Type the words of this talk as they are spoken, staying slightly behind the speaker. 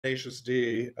Tenacious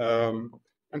D. I'm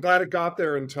glad it got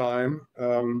there in time.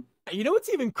 You know what's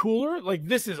even cooler? Like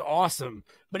this is awesome,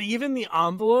 but even the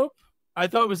envelope I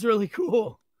thought was really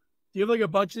cool. Do you have like a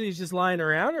bunch of these just lying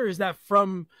around, or is that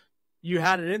from you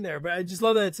had it in there? But I just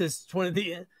love that it says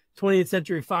 20th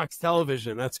Century Fox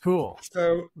Television. That's cool.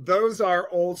 So those are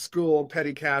old school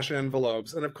petty cash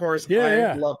envelopes, and of course, Yeah,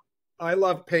 yeah. I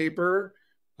love paper.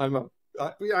 I'm a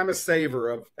I'm a saver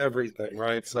of everything,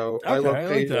 right? So I Okay, love I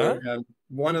like paper, that. and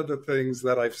one of the things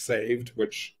that I've saved,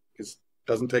 which is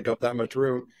doesn't take up that much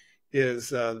room, is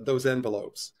those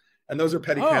envelopes, and those are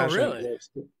petty Oh, cash really? envelopes.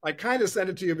 I kind of sent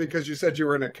it to you because you said you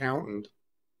were an accountant.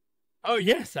 Oh,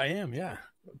 yes, I am. Yeah,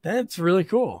 that's really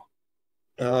cool.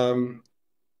 Um,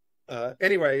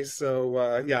 anyway,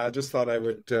 so yeah, I just thought I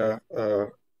would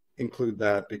include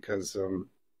that because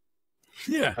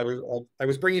Yeah, I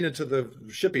was bringing it to the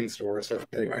shipping store. So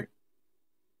anyway,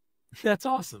 that's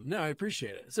awesome. No, I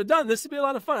appreciate it. So, Don, this would be a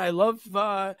lot of fun. I love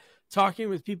talking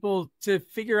with people to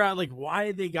figure out like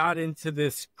why they got into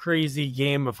this crazy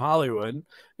game of Hollywood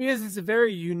because it's a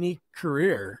very unique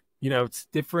career. You know, it's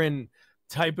different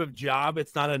type of job.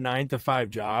 It's not a 9 to 5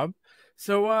 job.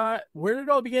 So, where did it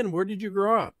all begin? Where did you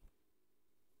grow up?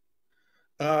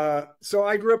 so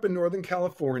I grew up in Northern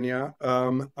California.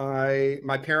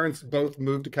 My parents both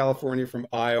moved to California from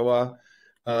Iowa,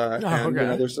 Oh, and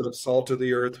okay. they're sort of salt of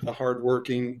the earth,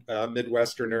 hardworking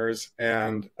Midwesterners.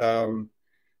 And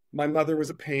my mother was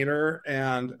a painter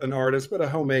and an artist, but a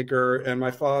homemaker, and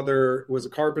my father was a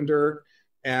carpenter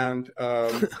and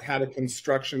had a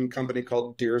construction company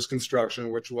called Diers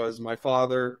Construction, which was my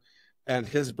father and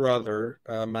his brother,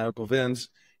 my uncle Vince,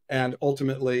 and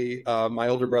ultimately my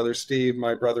older brother Steve,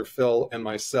 my brother Phil, and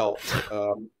myself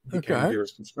became Okay.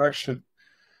 Deers Construction.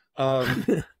 Um,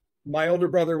 my older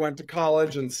brother went to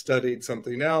college and studied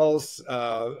something else.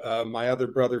 My other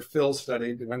brother Phil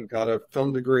studied and got a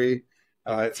film degree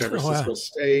at San Oh, wow. Francisco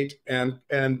State,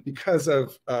 and because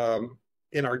of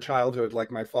in our childhood, like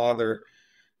my father,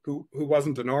 who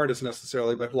wasn't an artist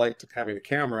necessarily, but liked having a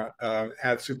camera,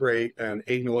 had Super 8 and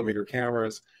 8 millimeter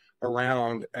cameras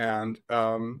around. And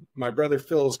my brother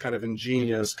Phil's kind of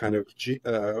ingenious, kind of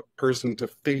person to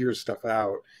figure stuff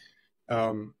out,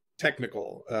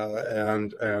 technical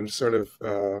and sort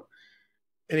of.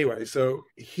 Anyway, so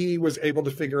he was able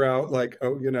to figure out like,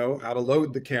 oh, how to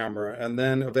load the camera, and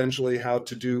then eventually how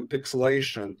to do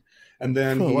pixelation, and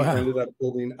then Oh, he wow. ended up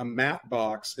building a matte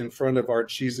box in front of our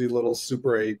cheesy little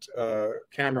Super 8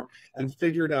 camera, and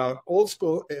figured out old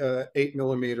school 8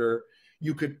 millimeter.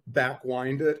 You could back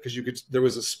wind it because you could. There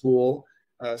was a spool.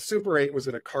 Super 8 was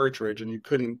in a cartridge, and you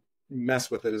couldn't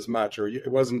mess with it as much, or it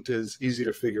wasn't as easy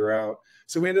to figure out.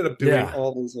 So we ended up doing Yeah.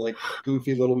 all these like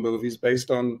goofy little movies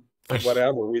based on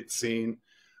whatever we'd seen,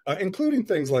 including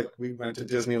things like we went to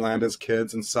Disneyland as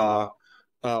kids and saw,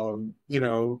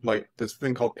 like this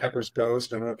thing called Pepper's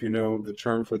Ghost. I don't know if you know the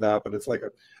term for that, but it's like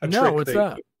a No, trick what's thing.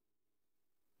 that?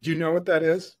 Do you know what that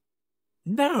is?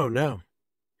 No, no.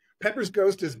 Pepper's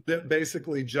Ghost is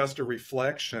basically just a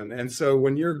reflection. And so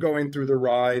when you're going through the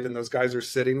ride and those guys are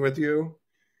sitting with you,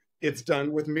 it's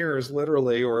done with mirrors,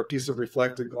 literally, or a piece of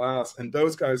reflected glass. And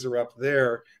those guys are up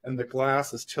there, and the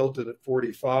glass is tilted at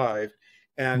 45,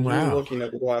 and you're Wow. looking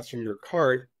at the glass from your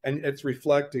cart, and it's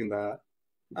reflecting that.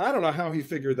 I don't know how he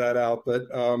figured that out, but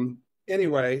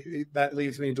anyway, that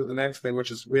leads me to the next thing, which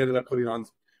is we ended up putting on.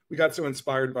 We got so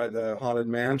inspired by the Haunted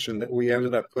Mansion that we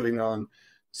ended up putting on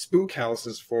spook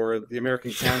houses for the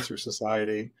American Cancer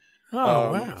Society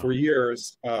Oh, wow. for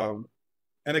years.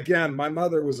 And again, my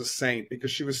mother was a saint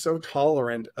because she was so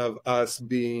tolerant of us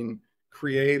being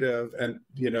creative and,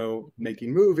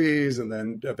 making movies and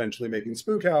then eventually making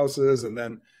spook houses and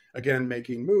then again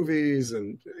making movies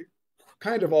and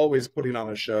kind of always putting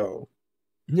on a show.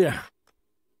 Yeah.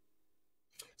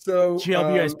 Did So she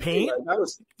help you guys anyway, paint? that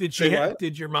was Did say she? what?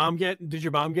 Did your mom get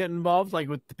involved, like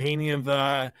with the painting of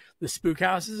the spook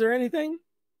houses or anything?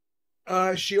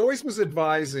 She always was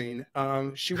advising.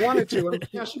 She wanted to, and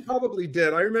yeah, she probably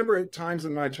did. I remember at times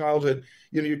in my childhood,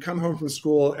 you'd come home from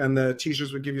school and the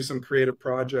teachers would give you some creative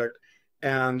project,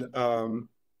 and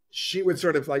she would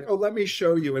sort of like, "Oh, let me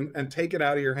show you," and take it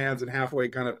out of your hands and halfway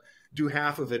kind of do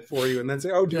half of it for you, and then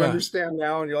say, "Oh, do you Yeah. understand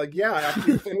now?" And you're like, "Yeah, after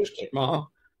you finished it, Mom."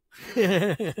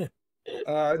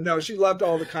 No, she loved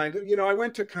all the kind of, I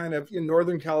went to kind of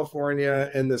Northern California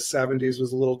in the 70s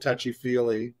was a little touchy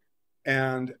feely.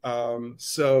 And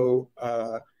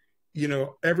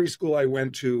every school I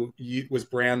went to was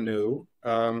brand new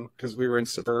because we were in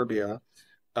suburbia.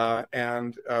 So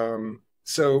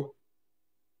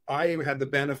I had the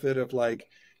benefit of like,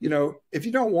 if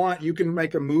you don't want, you can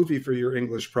make a movie for your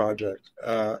English project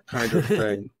kind of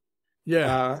thing.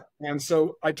 Yeah. And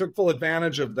so I took full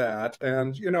advantage of that.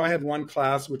 And, I had one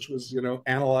class which was,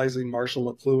 analyzing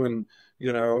Marshall McLuhan,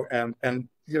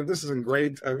 this is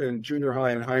in junior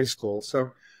high and high school.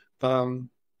 So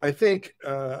I think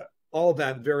all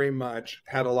that very much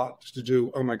had a lot to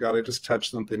do. Oh my God, I just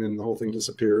touched something and the whole thing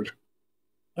disappeared.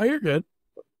 Oh, you're good.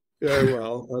 Yeah,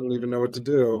 well, I don't even know what to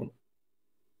do.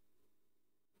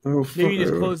 Oh, Maybe you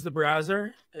just close the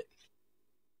browser.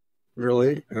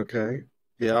 really? Okay.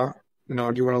 Yeah.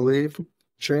 No, do you want to leave?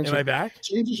 Am I back?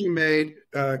 Changes you made.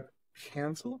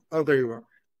 Cancel. Oh, there you are.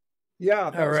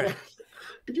 Yeah. All right.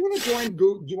 Do you want to join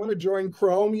Google? Do you want to join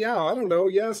Chrome? Yeah. I don't know.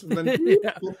 Yes. And then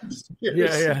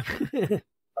yeah.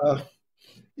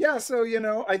 Yeah. So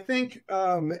I think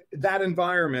that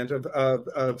environment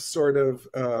of sort of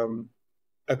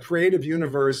a creative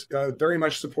universe, very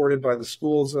much supported by the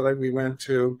schools that we went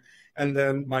to, and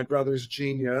then my brother's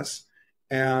genius,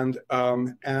 and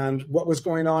what was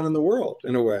going on in the world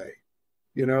in a way,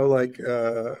 like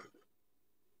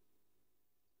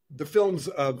the films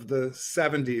of the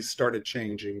 70s started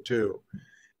changing too,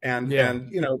 and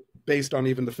based on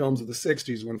even the films of the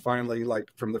 60s, when finally, like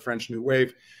from the French New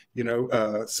Wave,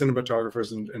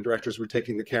 cinematographers and directors were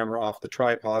taking the camera off the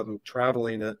tripod and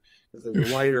traveling it as a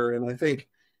lighter. And I think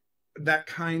that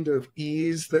kind of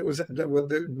ease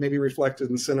that maybe reflected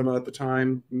in cinema at the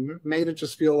time made it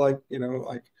just feel like,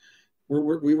 like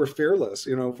we were fearless.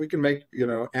 If we can make,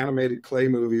 animated clay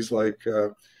movies, like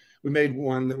we made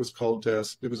one that was called,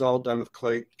 it was all done with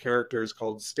clay characters,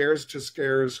 called Stairs to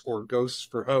Scares or Ghosts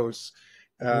for Hosts.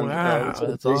 And, wow,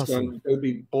 that's awesome. On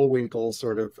Toby Bullwinkle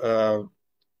sort of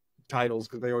titles,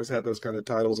 because they always had those kind of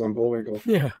titles on Bullwinkle.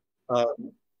 Yeah.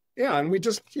 Yeah, and we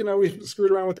just, we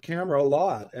screwed around with the camera a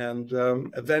lot. And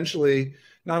eventually,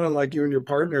 not unlike you and your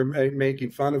partner making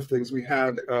fun of things, we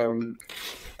had,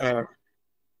 that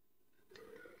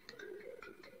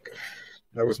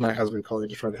was my husband calling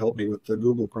to try to help me with the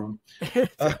Google Chrome.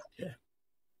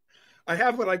 I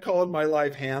have what I call in my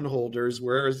life hand holders,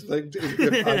 whereas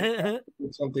if I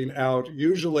put something out,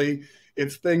 usually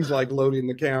it's things like loading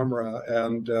the camera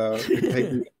and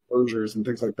taking exposures and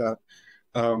things like that.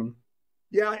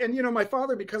 Yeah, and my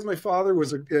father, because my father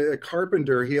was a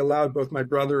carpenter, he allowed both my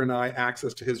brother and I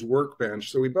access to his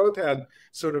workbench. So we both had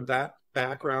sort of that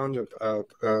background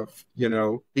of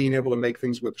being able to make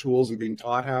things with tools and being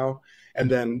taught how, and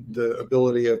then the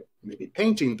ability of maybe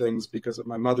painting things because of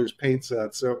my mother's paint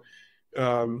set. So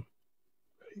that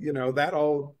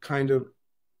all kind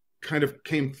of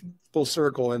came full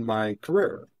circle in my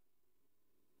career.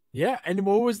 Yeah. And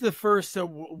what was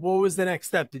what was the next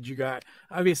step?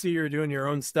 Obviously you were doing your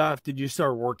own stuff. Did you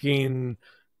start working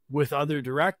with other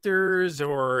directors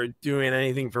or doing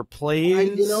anything for plays?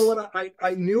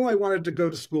 I knew I wanted to go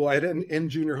to school. I had in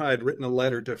junior high, I'd written a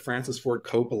letter to Francis Ford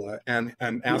Coppola and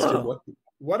asked him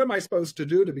what am I supposed to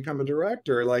do to become a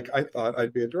director? Like, I thought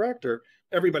I'd be a director.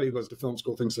 Everybody who goes to film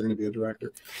school thinks they're going to be a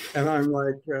director. And I'm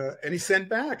like, and he sent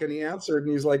back and he answered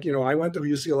and he's like, I went to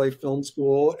UCLA film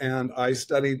school and I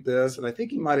studied this. And I think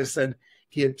he might have said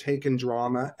he had taken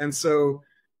drama. And so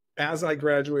as I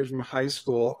graduated from high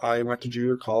school, I went to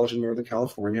junior college in Northern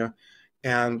California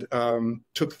and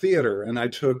took theater, and I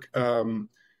took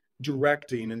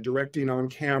directing on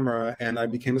camera, and I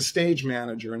became a stage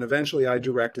manager, and eventually I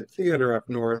directed theater up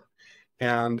north,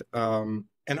 and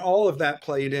all of that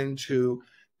played into,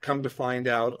 come to find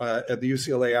out, at the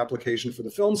UCLA application for the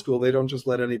film school, they don't just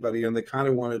let anybody in. They kind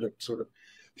of wanted a sort of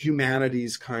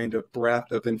humanities kind of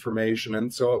breadth of information,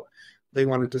 and so they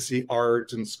wanted to see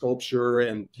art and sculpture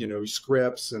and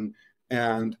scripts and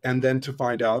then to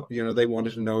find out, they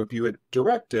wanted to know if you had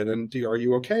directed and are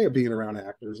you okay of being around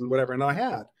actors and whatever, and I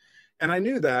had. And I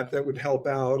knew that would help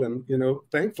out. And,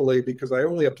 thankfully, because I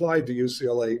only applied to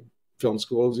UCLA Film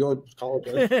School, it was the only college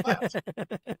I applied.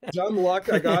 Dumb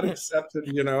luck, I got accepted,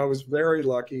 I was very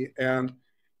lucky. And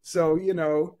so,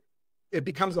 it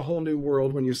becomes a whole new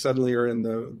world when you suddenly are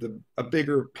in a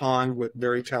bigger pond with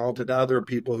very talented other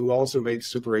people who also made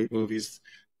Super 8 movies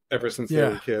ever since they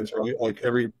were kids, right? Like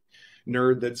every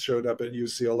nerd that showed up at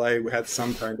UCLA had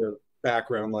some kind of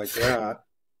background like that.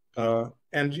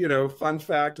 And, fun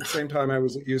fact, at the same time I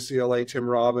was at UCLA, Tim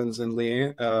Robbins and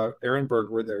Lee Ehrenberg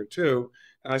were there too.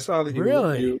 And I saw that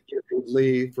you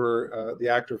Lee for the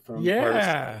actor from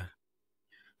Yeah.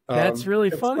 That's really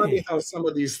funny. It's funny how some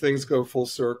of these things go full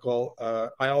circle.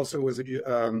 I also was at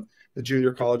the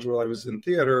junior college where I was in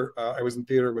theater. I was in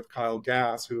theater with Kyle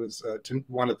Gass, who is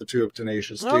one of the two of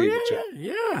Tenacious D. Oh,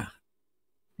 yeah.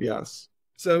 Yes.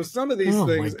 So some of these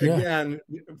things, again,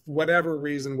 whatever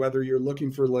reason, whether you're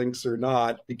looking for links or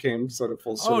not, became sort of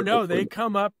full circle. Oh, no, they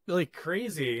come up like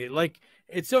crazy. Like,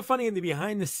 it's so funny in the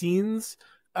behind the scenes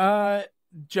uh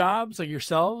jobs like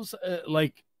yourselves,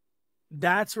 like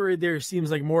that's where there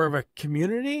seems like more of a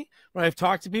community. When I've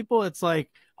talked to people, it's like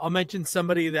I'll mention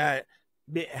somebody that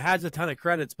has a ton of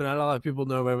credits, but not a lot of people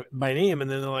know my name, and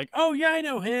then they're like, "Oh yeah, I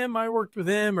know him. I worked with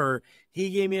him, or he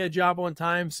gave me a job one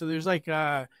time." So there's like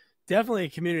definitely a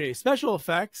community. Special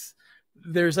effects.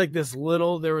 There's like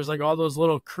there was like all those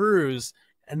little crews,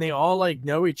 and they all like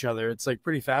know each other. It's like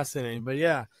pretty fascinating. But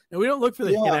yeah, and we don't look for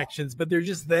the Yeah, connections, but they're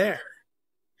just there.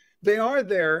 they are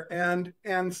there. And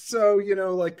so,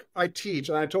 like I teach,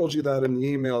 and I told you that in the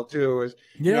email too, is,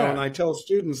 and Yeah. I tell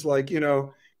students like,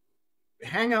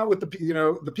 hang out with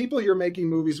the people you're making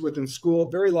movies with in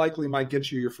school very likely might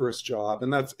get you your first job.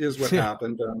 And that is what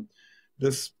happened.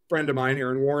 This friend of mine,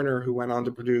 Aaron Warner, who went on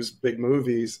to produce big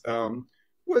movies,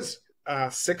 was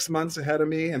 6 months ahead of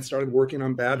me and started working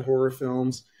on bad horror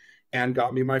films and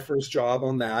got me my first job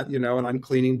on that, and I'm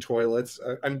cleaning toilets.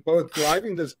 I'm both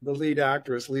driving the lead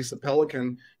actress, Lisa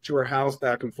Pelican, to her house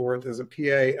back and forth as a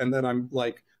PA, and then I'm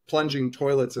like plunging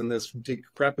toilets in this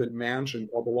decrepit mansion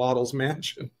called the Waddles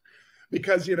Mansion.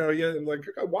 Because, you like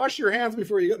wash your hands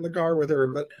before you get in the car with her.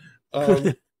 But,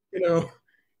 you know,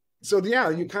 so yeah,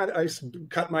 I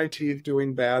cut my teeth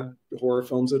doing bad horror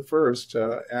films at first,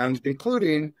 and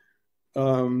including,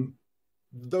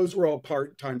 those were all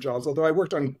part-time jobs, although I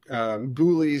worked on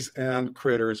Ghoulies and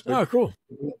Critters. But Oh, cool.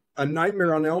 A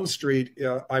Nightmare on Elm Street,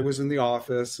 I was in the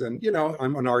office, and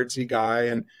I'm an artsy guy,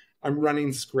 and I'm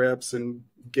running scripts and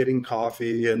getting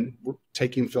coffee and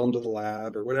taking film to the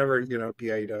lab or whatever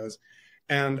PA does.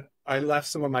 And I left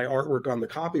some of my artwork on the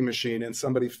copy machine, and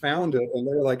somebody found it, and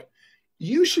they were like,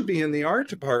 "You should be in the art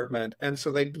department." And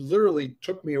so they literally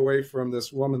took me away from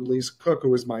this woman, Lisa Cook, who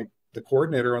was the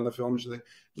coordinator on the film. She's like,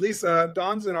 "Lisa,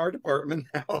 Don's in our department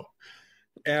now."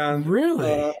 And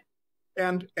Really?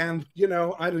 and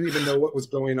I didn't even know what was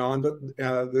going on, but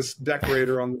this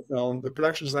decorator on the film, the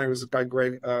production designer was this guy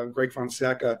Greg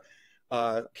Fonseca,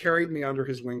 carried me under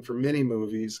his wing for many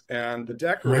movies, and the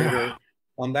decorator Wow.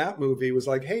 on that movie was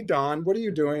like, "Hey Don, what are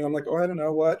you doing?" I'm like, "Oh, I don't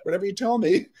know, whatever you tell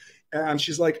me." And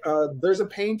she's like, "There's a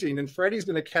painting, and Freddie's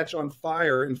going to catch on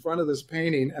fire in front of this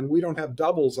painting, and we don't have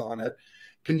doubles on it.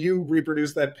 Can you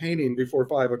reproduce that painting before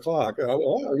 5 o'clock?"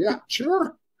 Oh, yeah,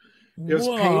 sure. There's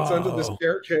paints under the Whoa.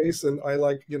 staircase, and I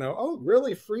like, oh,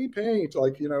 really, free paint.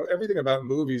 Like, everything about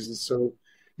movies is so,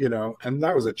 and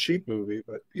that was a cheap movie,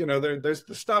 but there's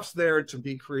the stuff's there to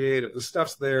be creative. The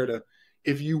stuff's there to,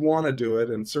 if you want to do it,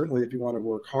 and certainly if you want to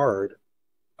work hard.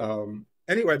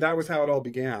 Anyway, that was how it all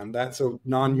began. That's so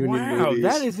non-union Wow,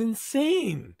 that movies. is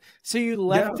insane. So you Yeah,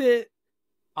 left it.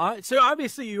 So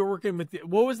obviously you were working with.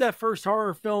 What was that first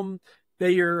horror film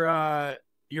that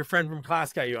your friend from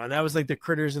class got you on? That was like the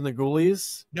Critters and the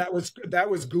Ghoulies. that was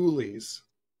Ghoulies.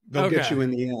 They'll get Okay. you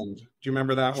in the end. Do you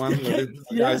remember that one where the guy's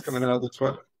Yes. coming out of the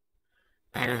toilet?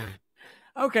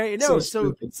 Okay. So No.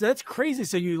 So stupid. so that's crazy.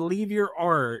 So you leave your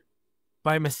art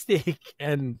by mistake,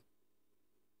 and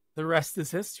the rest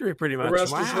is history, pretty The much.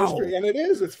 rest is Wow. history, and it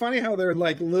is. It's funny how they're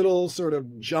like little sort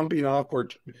of jumping off, or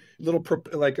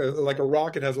like a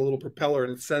rocket has a little propeller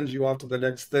and it sends you off to the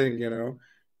next thing.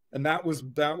 And that was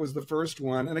the first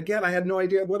one. And again, I had no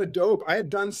idea what a dope. I had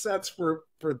done sets for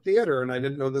theater, and I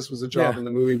didn't know this was a job Yeah. in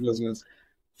the movie business.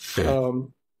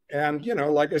 Um, and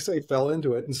like I say, fell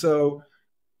into it. And so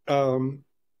um,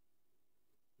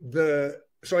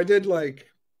 so I did, like,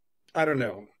 I don't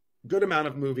know, good amount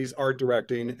of movies, art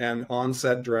directing and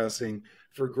on-set dressing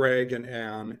for Greg and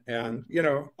Anne. And,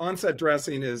 on-set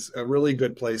dressing is a really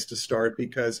good place to start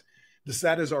because the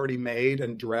set is already made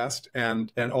and dressed,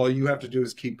 and all you have to do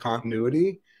is keep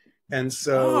continuity. And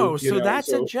so, Oh, so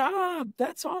that's a job.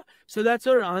 That's all. So that's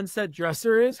what an on-set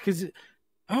dresser is. Because,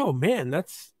 oh man,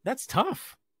 that's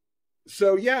tough.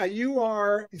 yeah, you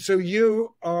are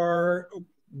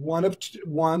one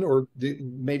or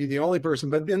maybe the only person,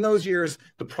 but in those years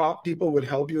the prop people would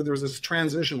help you. There was this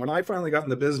transition when I finally got in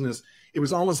the business. It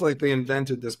was almost like they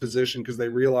invented this position because they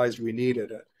realized we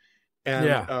needed it. And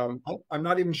Yeah. I'm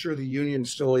not even sure the union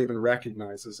still even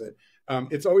recognizes it.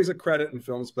 It's always a credit in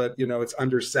films, but it's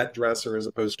under set dresser as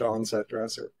opposed to on set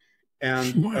dresser.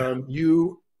 And Wow.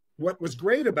 what was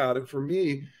great about it for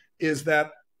me is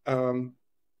that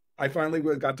I finally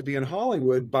got to be in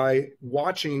Hollywood by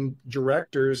watching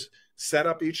directors set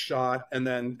up each shot and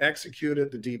then execute it.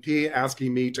 The DP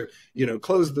asking me to,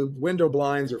 close the window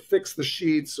blinds or fix the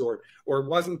sheets, or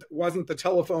wasn't the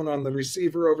telephone on the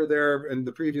receiver over there in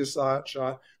the previous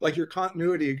shot. Like your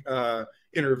continuity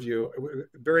interview,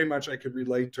 very much I could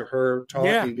relate to her Yeah.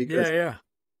 talking Yeah. because Yeah.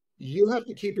 you have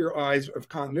to keep your eyes of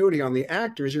continuity on the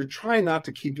actors. You're trying not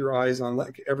to keep your eyes on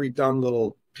like every dumb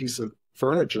little piece of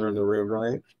furniture in the room,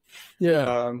 right?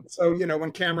 Yeah. So,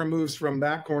 when camera moves from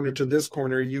that corner to this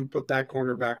corner, you put that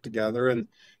corner back together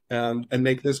and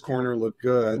make this corner look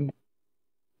good.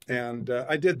 And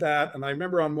I did that. And I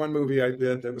remember on one movie I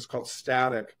did that was called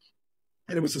Static.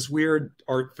 And it was this weird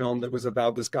art film that was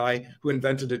about this guy who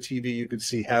invented a TV you could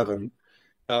see heaven.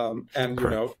 And,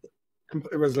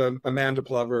 it was Amanda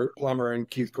Plummer and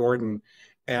Keith Gordon.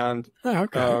 And Oh,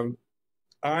 okay.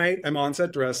 I am on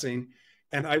set dressing,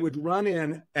 and I would run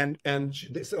in and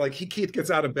like Keith gets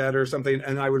out of bed or something,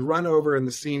 and I would run over in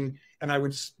the scene and I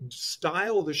would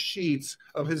style the sheets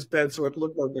of his bed so it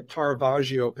looked like a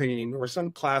Caravaggio painting or some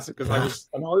classic, because I was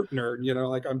an art nerd,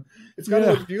 it's got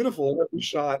to look beautiful in every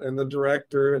shot. And the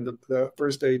director and the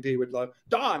first AD would love,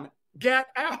 Don, get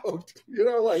out,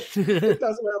 it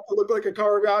doesn't have to look like a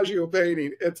Caravaggio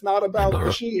painting. It's not about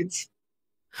the sheets.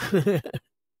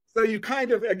 So you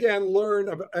kind of, again, learn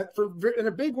in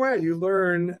a big way, you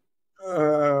learn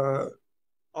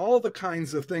all the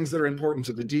kinds of things that are important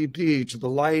to the DP, to the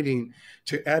lighting,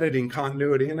 to editing,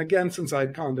 continuity. And again, since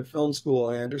I'd gone to film school,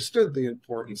 I understood the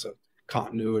importance of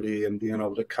continuity and being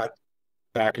able to cut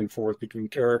back and forth between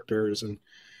characters. And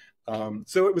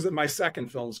so it was at my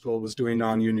second film school, was doing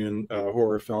non-union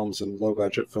horror films and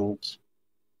low-budget films.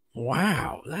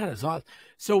 Wow, that is awesome.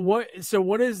 So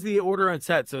what is the order on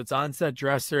set? So it's on set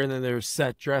dresser, and then there's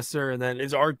set dresser, and then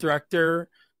is art director.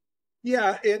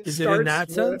 Yeah, is it in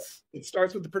that sense? It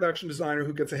starts with the production designer,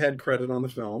 who gets a head credit on the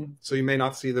film, so you may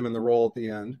not see them in the role at the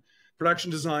end.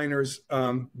 Production designers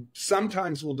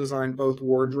sometimes will design both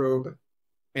wardrobe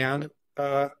and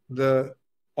all the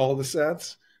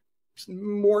sets.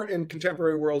 More in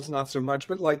contemporary worlds, not so much,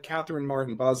 but like Catherine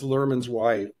Martin, Baz Luhrmann's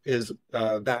wife, is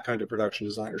that kind of production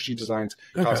designer. She designs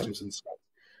costumes and stuff.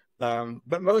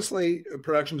 But mostly a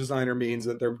production designer means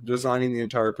that they're designing the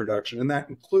entire production. And that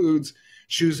includes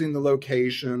choosing the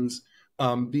locations,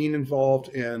 being involved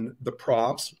in the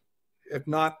props, if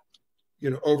not,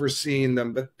 overseeing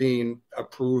them, but being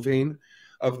approving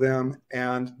of them.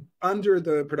 And under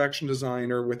the production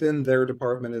designer, within their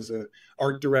department, is a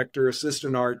art director,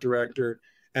 assistant art director,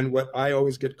 and what I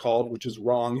always get called, which is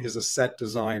wrong, is a set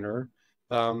designer.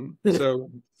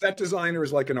 So set designer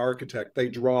is like an architect. They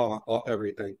draw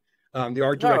everything. The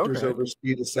art directors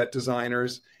oversee the set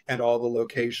designers and all the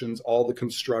locations, all the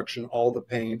construction, all the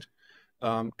paint.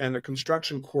 And the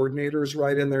construction coordinator is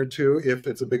right in there too, if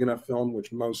it's a big enough film,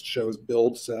 which most shows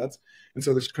build sets. And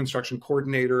so this construction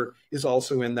coordinator is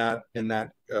also in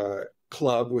that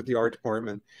club with the art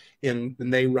department. And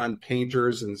they run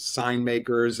painters and sign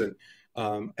makers, and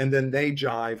then they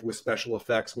jive with special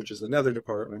effects, which is another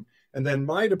department. And then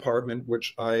my department,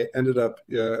 which I ended up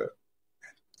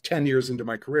 10 years into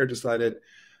my career, decided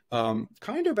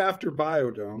kind of after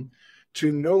Biodome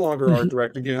to no longer art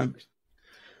direct again.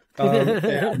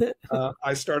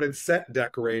 I started set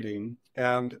decorating.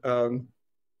 And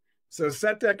so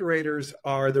set decorators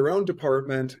are their own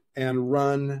department and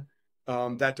run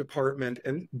that department.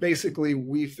 And basically,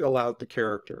 we fill out the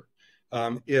character.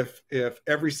 If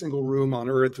every single room on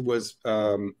Earth was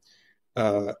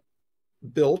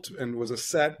built and was a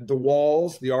set, the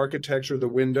walls, the architecture, the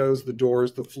windows, the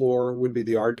doors, the floor would be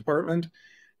the art department.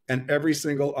 And every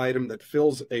single item that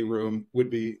fills a room would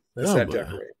be the set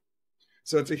decorator.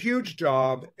 So it's a huge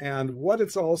job, and what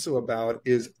it's also about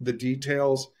is the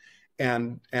details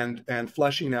and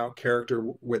fleshing out character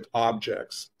with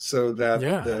objects, so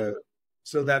that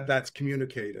that's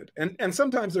communicated. And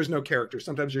sometimes there's no character.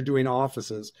 Sometimes you're doing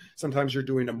offices. Sometimes you're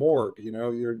doing a morgue.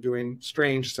 You're doing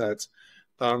strange sets.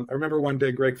 I remember one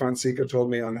day Greg Fonseca told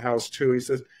me on House 2. He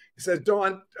says,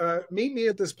 Dawn, meet me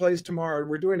at this place tomorrow.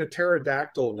 We're doing a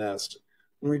pterodactyl nest.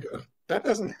 And we go, that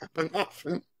doesn't happen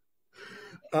often.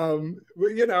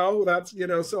 That's,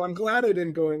 so I'm glad I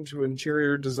didn't go into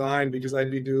interior design, because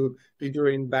I'd be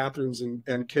doing bathrooms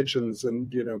and kitchens and,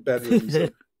 bedrooms.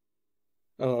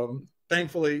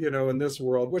 Thankfully, in this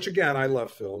world, which again, I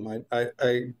love film.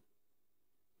 I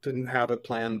didn't have a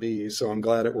plan B, so I'm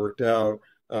glad it worked out.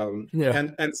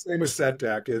 And same with Set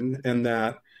Deck in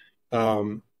that,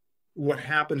 what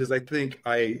happened is, I think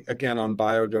again, on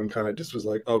Biodome, kind of just was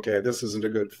like, okay, this isn't a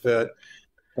good fit.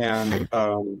 And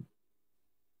I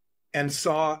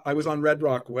was on Red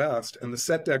Rock West, and the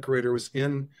set decorator was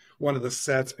in one of the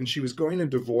sets, and she was going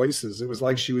into voices. It was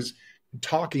like she was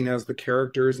talking as the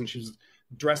characters, and she was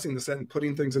dressing the set and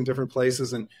putting things in different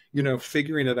places and,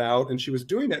 figuring it out. And she was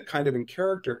doing it kind of in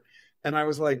character. And I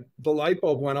was like, the light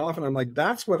bulb went off, and I'm like,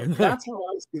 that's how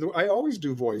I always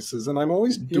do voices, and I'm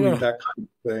always doing that kind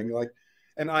of thing. Like,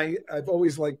 and I've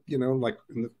always like in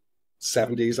the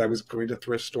 70s. I was going to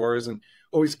thrift stores and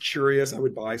always curious. I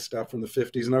would buy stuff from the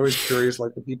 50s, and I was curious,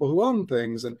 like the people who own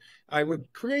things, and I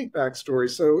would create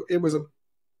backstories. So it was an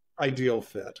ideal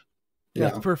fit.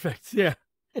 That's Yeah, perfect. Yeah.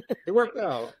 it worked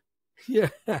out. Yeah.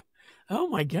 Oh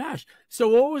my gosh. So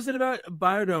what was it about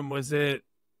Biodome? Was it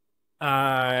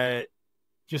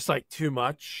just like too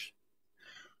much?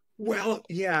 Well,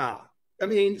 yeah. I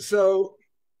mean, so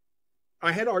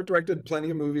I had art directed plenty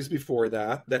of movies before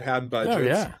that had Oh budgets,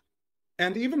 yeah.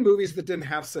 and even movies that didn't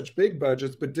have such big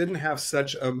budgets, but didn't have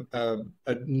such an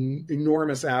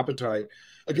enormous appetite.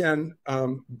 Again,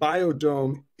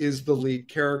 Biodome is the lead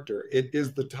character. It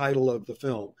is the title of the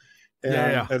film. Yeah,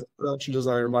 And yeah. as production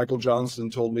designer Michael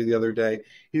Johnston told me the other day,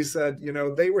 he said,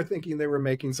 they were thinking they were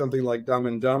making something like Dumb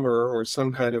and Dumber or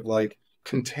some kind of like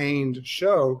contained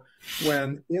show,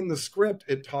 when in the script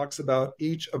it talks about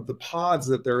each of the pods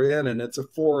that they're in, and it's a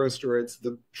forest, or it's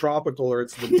the tropical, or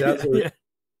it's the desert. Yeah,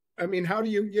 I mean, how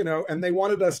do and they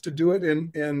wanted us to do it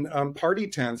in party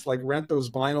tents, like rent those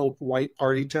vinyl white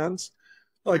party tents.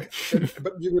 Like,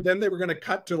 but then they were going to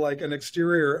cut to like an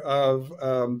exterior of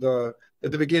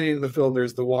at the beginning of the film,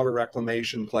 there's the water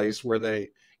reclamation place where they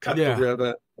cut the yeah.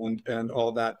 ribbon and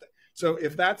all that. So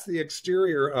if that's the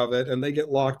exterior of it and they get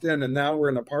locked in, and now we're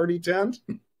in a party tent,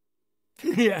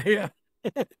 Yeah, yeah.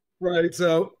 right?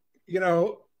 So,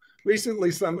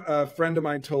 recently some friend of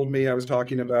mine told me, I was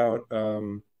talking about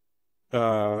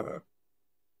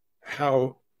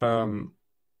how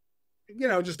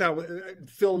just how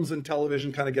films and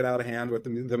television kind of get out of hand with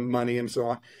the money and so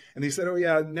on. And he said, "Oh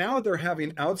yeah, now they're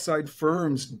having outside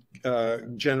firms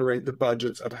generate the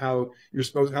budgets of how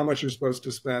much you're supposed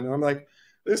to spend." And I'm like,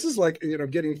 this is like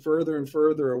getting further and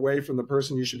further away from the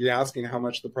person you should be asking how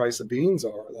much the price of beans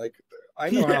are. Like,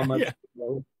 I know how much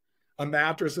a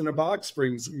mattress in a box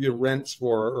springs rents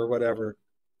for, or whatever.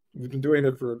 We've been doing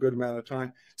it for a good amount of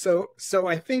time. So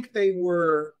I think they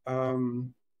were.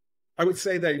 I would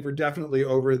say they were definitely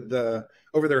over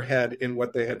their head in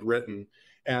what they had written.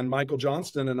 And Michael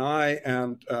Johnston and I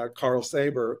and Carl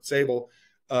Sable,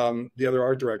 the other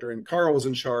art director, and Carl was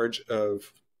in charge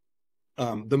of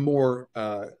the more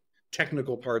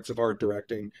technical parts of art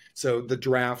directing. So the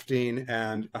drafting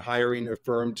and hiring a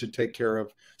firm to take care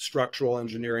of structural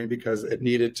engineering, because it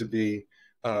needed to be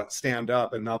stand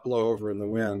up and not blow over in the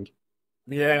wind.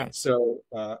 Yeah. So,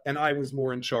 and I was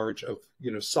more in charge of,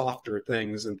 softer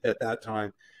things at that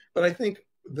time. But I think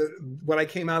what I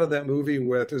came out of that movie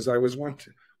with is, I was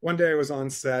one day I was on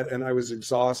set and I was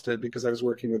exhausted because I was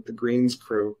working with the greens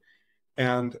crew,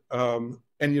 and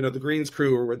the greens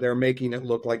crew were there making it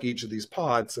look like each of these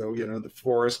pods. So, the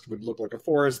forest would look like a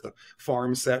forest, the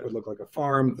farm set would look like a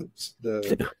farm,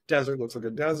 the desert looks like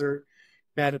a desert,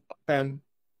 and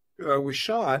we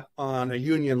shot on a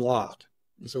union lot.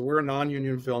 So we're a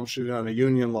non-union film shooting on a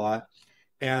union lot,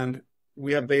 and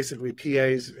we have basically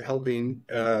PAs helping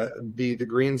be the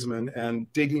greensmen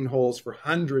and digging holes for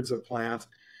hundreds of plants.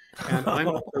 And I'm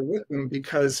up there with them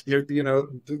because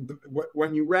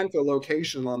when you rent a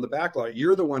location on the back lot,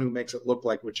 you're the one who makes it look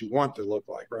like what you want to look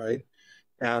like, right?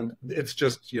 And it's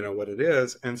just what it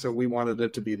is. And so we wanted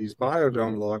it to be these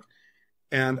Biodome look.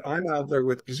 And I'm out there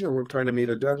because we're trying to meet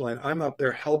a deadline. I'm up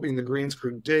there helping the greens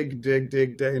crew dig day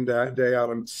in, day out.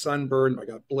 I'm sunburned. I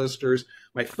got blisters.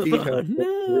 My feet have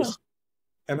blisters.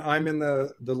 And I'm in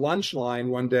the lunch line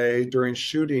one day during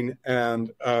shooting,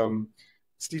 and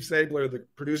Steve Sabler, the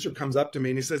producer, comes up to me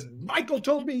and he says, "Michael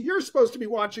told me you're supposed to be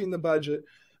watching the budget."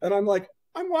 And I'm like,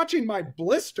 "I'm watching my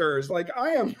blisters. Like I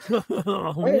am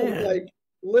like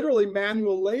literally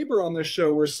manual labor on this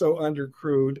show. We're so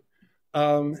undercrewed."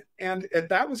 And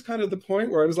that was kind of the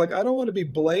point where I was like, I don't want to be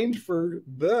blamed for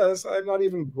this. I'm not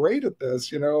even great at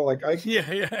this, like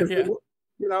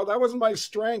that wasn't my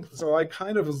strength. So I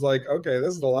kind of was like, okay, this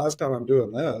is the last time I'm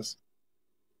doing this.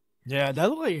 Yeah, that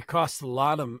looked like it costs a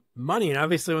lot of money. And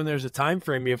obviously when there's a time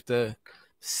frame, you have to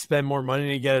spend more money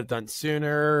to get it done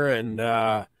sooner. And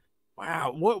wow,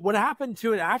 what happened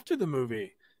to it after the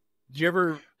movie? Did you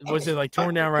ever, was it like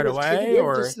torn down right away,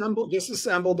 or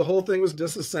disassembled? The whole thing was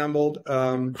disassembled.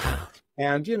 And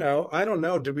I don't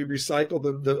know, did we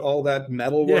recycle all that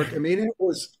metal work? Yeah. I mean, it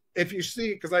was, if you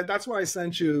see, because that's why I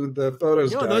sent you the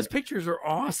photos. Those pictures are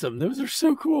awesome. Those are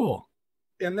so cool.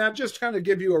 And that just kind of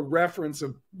give you a reference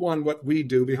of what we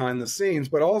do behind the scenes,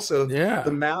 but also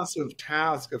the massive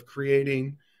task of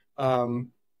creating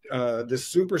this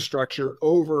superstructure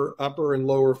over Upper and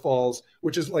Lower Falls,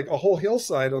 which is like a whole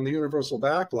hillside on the Universal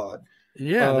backlot.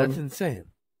 Yeah, that's insane.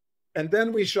 And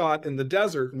then we shot in the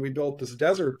desert, and we built this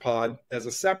desert pod as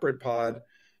a separate pod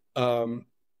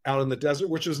out in the desert,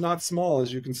 which is not small,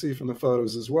 as you can see from the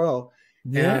photos as well.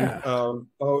 And Yeah. oh,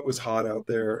 it was hot out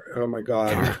there. Oh my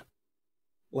God.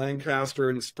 Lancaster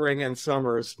in spring and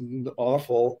summer is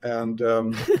awful. And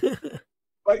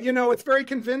but it's very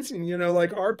convincing.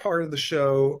 Like our part of the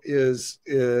show is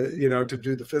to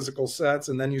do the physical sets,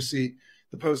 and then you see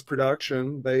the post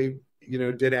production. They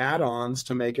did add-ons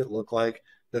to make it look like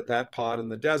that pot in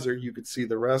the desert. You could see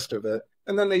the rest of it,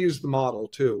 and then they used the model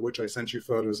too, which I sent you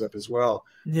photos of as well,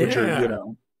 which are Yeah.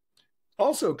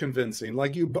 also convincing.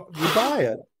 Like you buy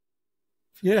it.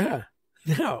 Yeah.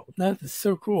 No, that's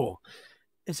so cool.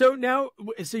 And so now,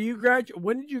 so you graduate,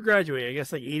 when did you graduate? I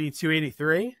guess like 82,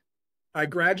 83. I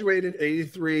graduated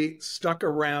 83, stuck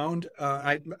around.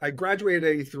 I graduated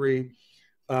 83.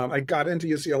 I got into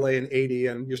UCLA in 80,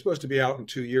 and you're supposed to be out in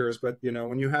 2 years, but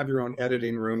when you have your own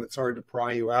editing room, it's hard to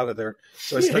pry you out of there.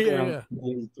 So I Yeah, stuck yeah, around yeah.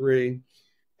 in 83.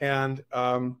 And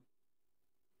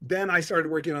then I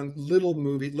started working on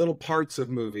little parts of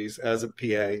movies as a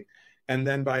PA. And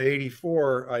then by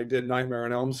 84, I did Nightmare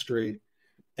on Elm Street.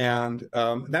 And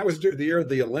that was the year of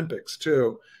the Olympics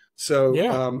too. So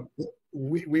Yeah.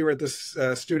 we were at this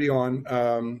studio on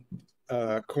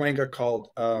Cahuenga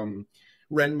called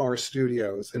Renmar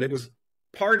Studios, and it was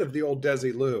part of the old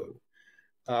Desilu,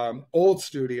 old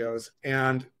studios.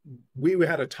 And we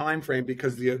had a time frame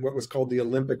because what was called the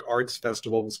Olympic Arts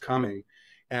Festival was coming,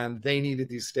 and they needed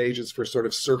these stages for sort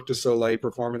of Cirque du Soleil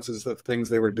performances of things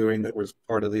they were doing that was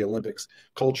part of the Olympics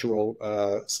cultural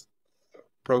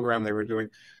program they were doing.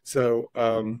 So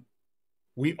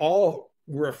we all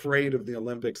were afraid of the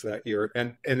Olympics that year,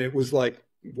 and it was like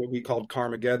what we called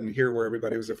Carmageddon here, where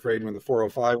everybody was afraid when the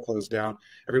 405 closed down.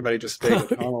 Everybody just stayed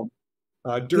at home.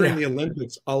 During Yeah. the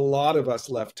Olympics, a lot of us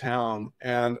left town,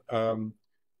 and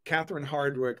Catherine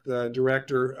Hardwicke, the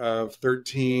director of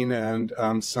 13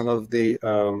 and some of the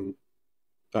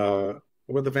what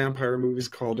were the vampire movies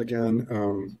called again?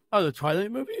 Oh, the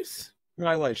Twilight movies?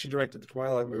 Twilight. She directed the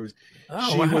Twilight movies.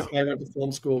 Oh, wow. I went to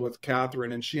film school with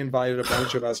Catherine, and she invited a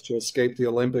bunch of us to escape the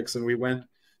Olympics, and we went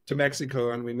to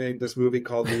Mexico, and we made this movie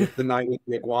called The Night with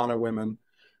the Iguana Women,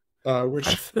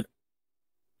 which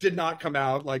did not come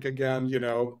out. Like, again,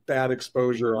 bad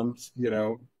exposure on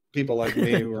people like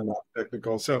me who are not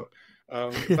technical. So,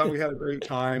 but we had a great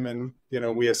time, and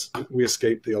we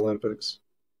escaped the Olympics.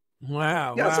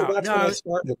 Wow. Yeah, so Wow. that's when I No,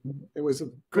 started. It was a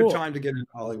good cool. time to get into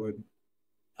Hollywood.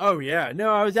 Oh, yeah.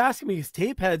 No, I was asking because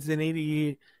tape heads in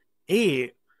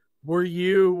 88,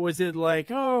 was it like,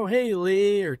 oh, hey,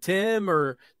 Lee or Tim,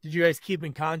 or did you guys keep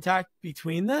in contact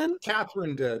between then?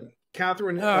 Catherine did.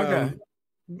 Catherine, Oh, okay.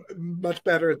 much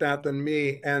better at that than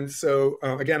me. And so,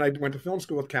 again, I went to film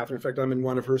school with Catherine. In fact, I'm in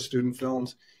one of her student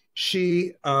films.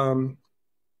 She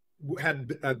had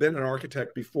been an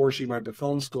architect before she went to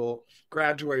film school,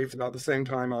 graduates about the same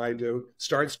time I do,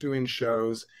 starts doing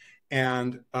shows,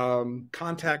 and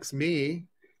contacts me.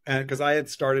 And because I had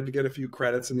started to get a few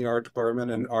credits in the art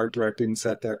department and art directing,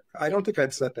 set deck. I don't think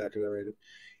I'd set decorated.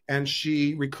 And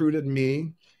she recruited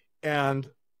me. And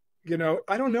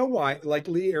I don't know why. Like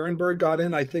Lee Ehrenberg got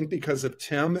in, I think, because of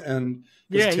Tim, and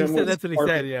because Yeah, he Tim said was that's what he part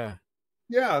said. of, Yeah.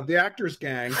 yeah, the Actors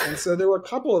Gang, and so there were a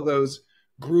couple of those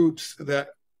groups that,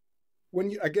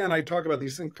 again, I talk about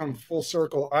these things come full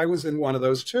circle. I was in one of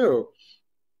those too.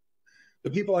 The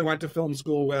people I went to film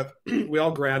school with, we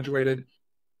all graduated,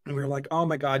 and we were like, oh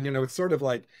my God, it's sort of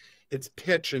like it's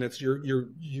pitch, and it's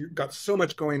you got so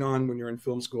much going on when you're in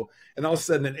film school, and all of a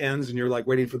sudden it ends, and you're like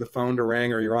waiting for the phone to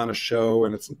ring, or you're on a show,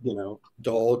 and it's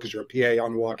dull because you're a PA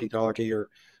on walkie-talkie or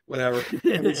whatever.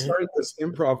 And we started this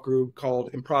improv group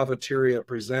called Improvateria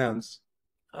Presents,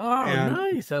 Oh, and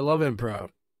nice. I love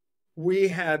improv. we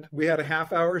had a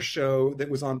half-hour show that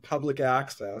was on public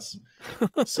access.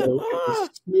 So it was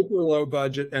super low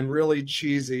budget and really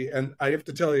cheesy. And I have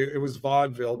to tell you, it was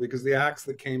vaudeville because the acts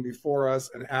that came before us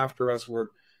and after us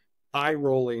were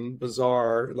eye-rolling,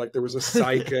 bizarre. Like there was a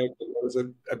psychic, there was a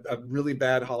really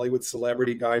bad Hollywood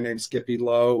celebrity guy named Skippy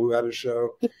Lowe who had a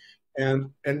show.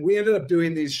 And we ended up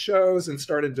doing these shows and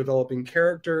started developing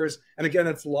characters. And again,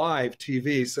 it's live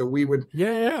TV. So we would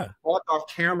Yeah. walk off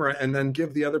camera and then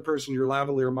give the other person your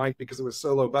lavalier mic because it was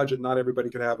so low budget. Not everybody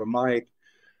could have a mic.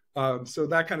 So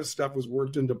that kind of stuff was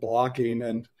worked into blocking,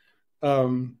 and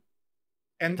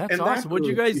That's that awesome. What'd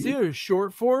you group, guys do?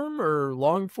 Short form or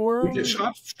long we did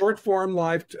form? short form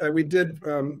live. We did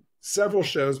several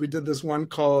shows. We did this one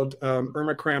called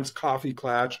Irma Kramp's Coffee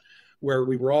Klatch, where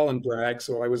we were all in drag.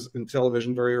 So I was in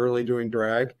television very early doing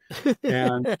drag,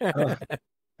 and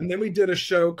then we did a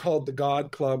show called The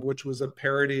God Club, which was a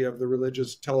parody of the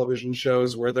religious television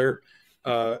shows where there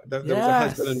was a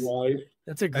husband and wife.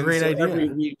 That's a And great so idea. every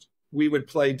week we would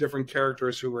play different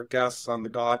characters who were guests on the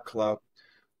God Club.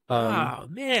 Oh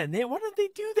man, why don't they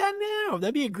do that now?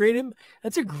 That'd be a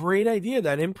that's a great idea.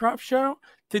 That improv show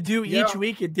to do each Yeah,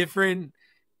 week a different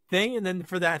thing, and then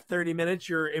for that 30 minutes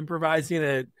you're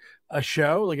improvising a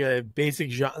show like a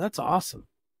basic genre. That's awesome.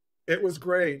 it was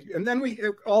great. And then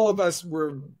all of us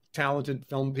were talented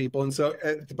film people. And so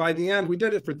by the end, we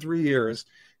did it for 3 years.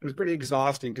 It was pretty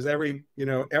exhausting because every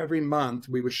month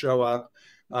we would show up,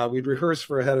 we'd rehearse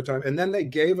for ahead of time. And then they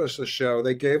gave us a show.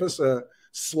 They gave us a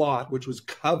slot, which was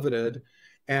coveted.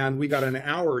 And we got an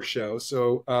hour show.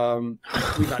 So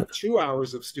we got 2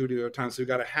 hours of studio time. So we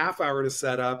got a half hour to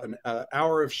set up, an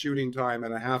hour of shooting time,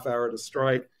 and a half hour to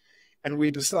strike. And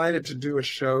we decided to do a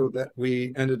show that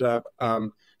we ended up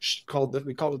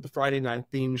we called it the Friday Night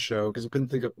Theme Show because we couldn't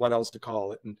think of what else to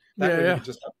call it. And that way we could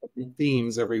just have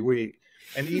themes every week.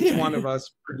 And each one of us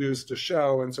produced a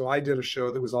show. And so I did a show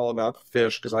that was all about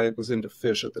fish because I was into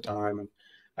fish at the time. And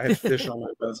I had fish on my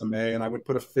resume, and I would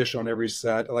put a fish on every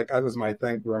set. Like that was my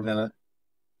thing for a minute.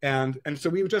 And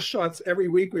so we would just shot every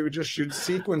week. We would just shoot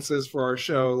sequences for our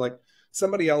show. Like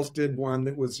somebody else did one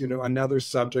that was, another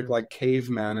subject like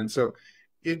cavemen. And so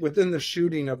within the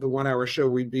shooting of the 1 hour show,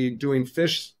 we'd be doing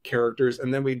fish characters,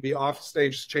 and then we'd be off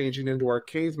stage changing into our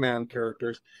caveman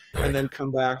characters, and then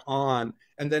come back on,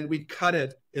 and then we'd cut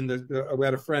it we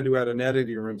had a friend who had an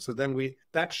editing room. So then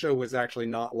that show was actually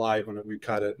not live when we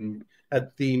cut it, and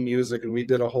had theme music, and we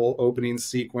did a whole opening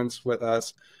sequence with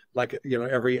us, like,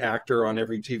 every actor on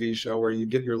every TV show where you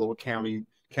get your little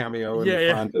cameo in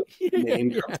the front.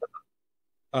 Name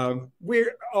we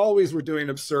always were doing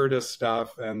absurdist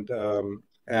stuff, and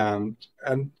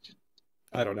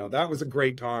I don't know. That was a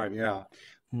great time. Yeah.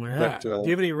 Yeah. But, do you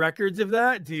have any records of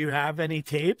that? Do you have any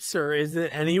tapes, or is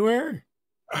it anywhere?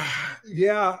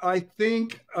 Yeah, I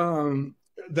think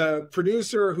the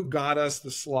producer who got us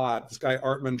the slot, this guy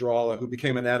Art Mandrala, who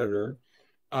became an editor,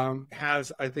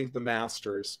 has, I think, the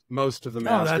masters, most of the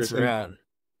masters. Oh, that's rad.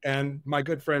 And my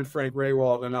good friend Frank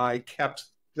Raywald and I kept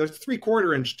the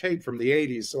 3/4-inch tape from the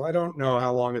 80s, so I don't know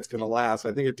how long it's going to last.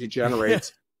 I think it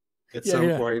degenerates at some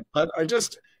point. But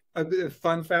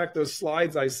fun fact, those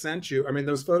slides I sent you,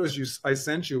 those photos I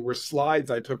sent you were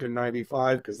slides I took in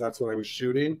 95 because that's what I was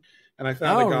shooting. And I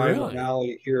found a guy in the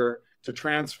valley here to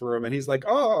transfer him. And he's like,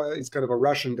 he's kind of a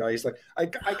Russian guy. He's like, I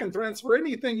can transfer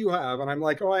anything you have. And I'm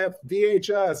like, I have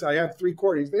VHS. I have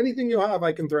 3/4. Anything you have,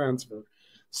 I can transfer.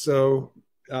 So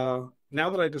now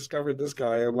that I discovered this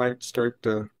guy, I might start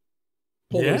to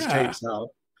pull those tapes out.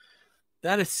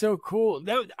 That is so cool.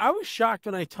 I was shocked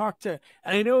when I talked to,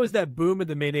 and I know it was that boom of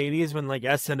the mid 80s when like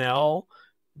SNL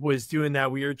was doing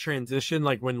that weird transition,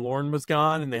 like when Lorne was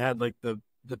gone and they had like the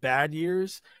bad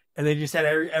years, and they just had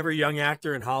every young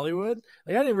actor in Hollywood.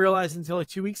 Like I didn't realize until like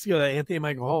 2 weeks ago that Anthony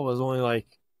Michael Hall was only like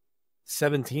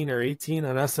 17 or 18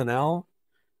 on SNL,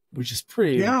 which is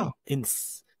pretty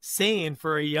insane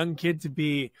for a young kid to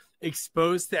be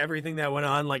exposed to everything that went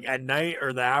on like at night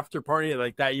or the after party at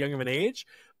like that young of an age.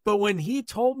 But when he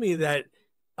told me that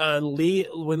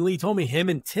Lee told me him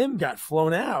and Tim got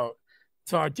flown out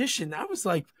to audition, I was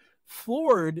like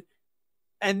floored.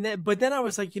 But then I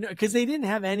was like, because they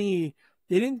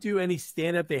didn't do any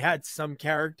stand up. They had some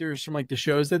characters from like the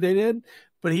shows that they did,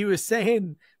 but he was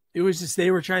saying it was just, they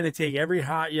were trying to take every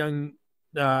hot young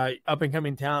up and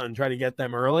coming talent and try to get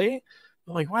them early.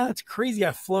 I'm like, wow, that's crazy.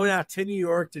 I flown out to New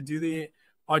York to do the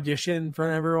audition in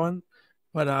front of everyone.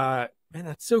 But man,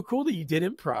 that's so cool that you did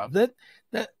improv.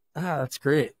 That's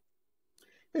great.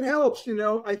 It helps,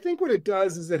 I think what it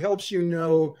does is it helps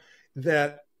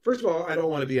that, first of all, I don't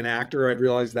want to be an actor. I'd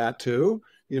realize that too,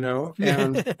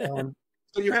 and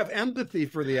so you have empathy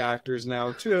for the actors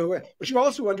now too. But you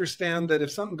also understand that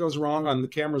if something goes wrong on the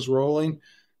camera's rolling,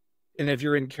 and if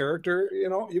you're in character,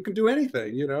 you can do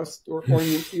anything, or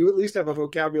you at least have a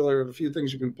vocabulary of a few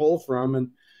things you can pull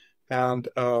from.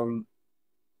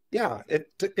 Yeah,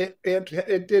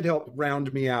 it did help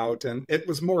round me out, and it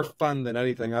was more fun than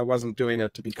anything. I wasn't doing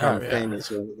it to become famous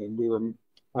or anything. We were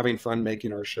having fun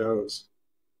making our shows.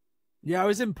 Yeah, I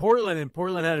was in Portland, and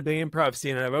Portland had a big improv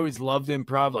scene, and I've always loved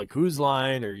improv, like Who's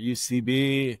Line or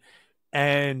UCB.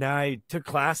 And I took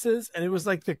classes, and it was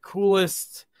like the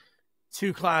coolest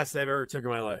 2 classes I've ever took in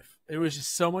my life. It was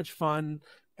just so much fun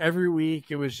every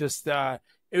week. It was just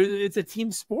it's a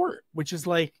team sport, which is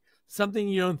like something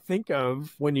you don't think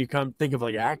of when you think of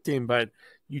like acting, but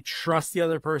you trust the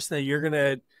other person that you're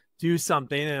gonna do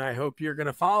something, and I hope you're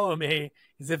gonna follow me,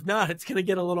 because if not, it's gonna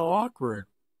get a little awkward.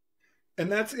 And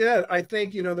that's it. I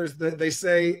think, they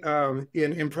say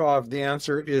in improv, the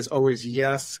answer is always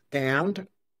yes and.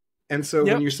 And so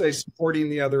when you say supporting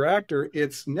the other actor,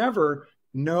 it's never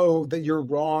know that you're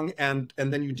wrong and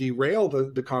then you derail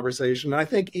the conversation. And I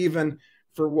think even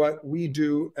for what we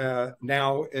do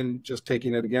now, and just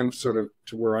taking it again sort of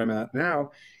to where I'm at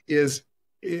now, is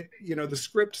the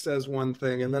script says one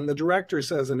thing, and then the director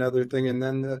says another thing, and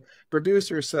then the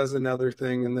producer says another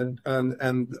thing, and then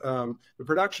the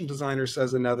production designer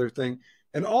says another thing.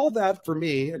 And all that for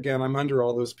me, again, I'm under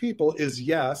all those people, is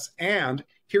yes, and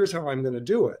here's how I'm going to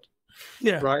do it.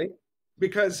 Yeah. Right?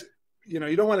 Because, you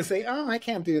don't want to say, oh, I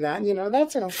can't do that.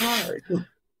 That's so hard.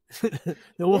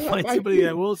 We'll find somebody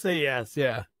that will say yes.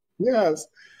 Yeah. Yes.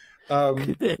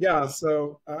 Yeah.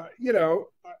 So,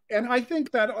 and I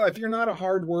think that if you're not a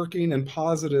hardworking and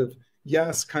positive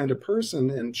yes kind of person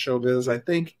in showbiz, I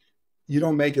think you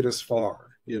don't make it as far.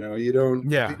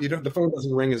 The phone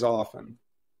doesn't ring as often.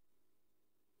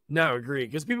 No, agree.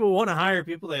 Because people want to hire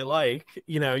people they like.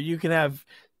 You can have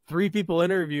 3 people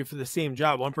interview for the same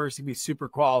job. One person can be super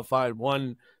qualified,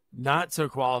 one not so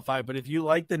qualified. But if you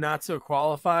like the not so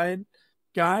qualified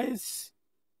guys,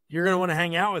 you're going to want to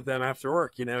hang out with them after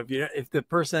work. If the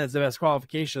person has the best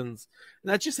qualifications,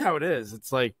 and that's just how it is.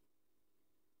 It's like,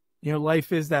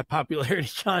 life is that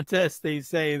popularity contest. They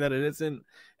say that it isn't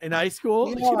in high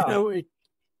school. Yeah.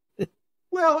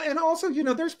 Well, and also,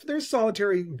 there's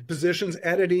solitary positions,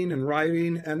 editing and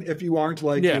writing. And if you aren't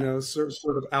like,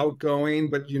 sort of outgoing,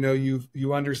 but,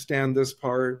 you understand this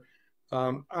part.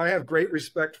 I have great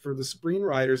respect for the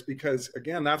screenwriters because,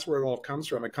 again, that's where it all comes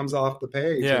from. It comes off the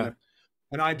page. Yeah.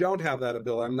 And I don't have that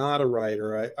ability. I'm not a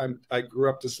writer. I grew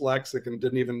up dyslexic and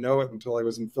didn't even know it until I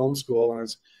was in film school.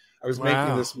 And I was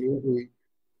making this movie.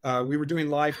 We were doing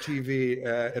live TV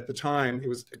at the time. It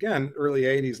was, again, early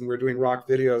 80s, and we were doing rock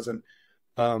videos. And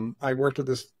I worked with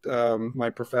this, my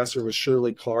professor was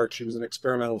Shirley Clark. She was an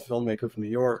experimental filmmaker from New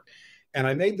York. And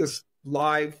I made this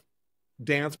live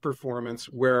dance performance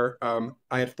where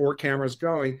I had 4 cameras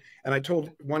going, and I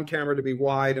told one camera to be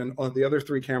wide and on the other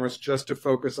 3 cameras just to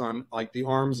focus on like the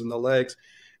arms and the legs.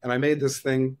 And I made this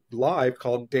thing live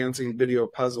called Dancing Video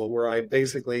Puzzle, where I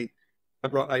basically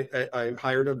I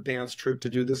hired a dance troupe to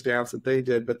do this dance that they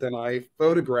did, but then I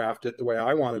photographed it the way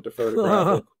I wanted to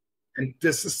photograph it. And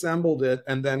disassembled it,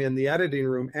 and then in the editing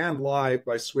room and live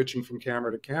by switching from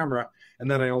camera to camera. And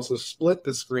then I also split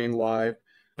the screen live,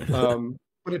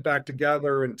 put it back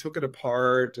together and took it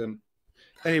apart. And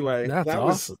anyway, that's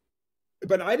awesome.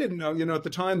 But I didn't know, at the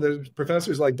time, the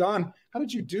professor's like, Don, how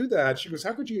did you do that? She goes,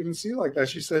 how could you even see like that?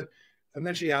 She said, and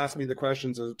then she asked me the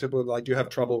questions of typical, like, do you have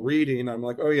trouble reading? I'm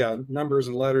like, oh yeah, numbers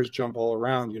and letters jump all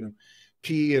around,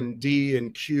 P and D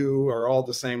and Q are all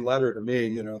the same letter to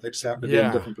me, they just happen to be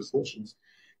in different positions.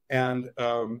 And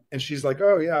she's like,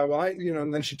 oh yeah, well,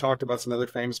 and then she talked about some other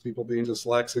famous people being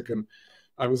dyslexic. And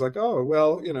I was like, oh,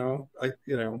 well,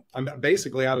 I'm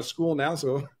basically out of school now.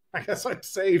 So I guess I'm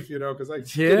safe, because I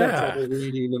did have trouble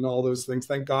reading and all those things.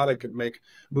 Thank God I could make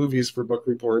movies for book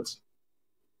reports.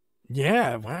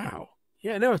 Yeah. Wow.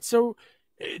 Yeah, no, it's so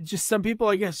just some people,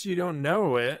 I guess you don't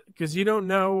know it because you don't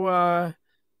know,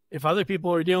 if other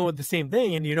people are dealing with the same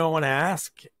thing and you don't want to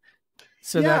ask.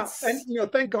 So that's... and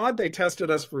thank God they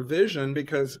tested us for vision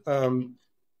because I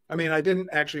didn't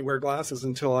actually wear glasses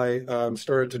until I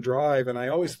started to drive, and I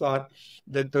always thought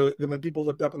that when people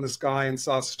looked up in the sky and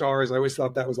saw stars, I always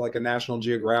thought that was like a National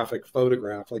Geographic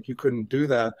photograph, like you couldn't do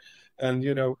that. And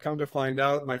come to find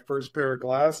out, my first pair of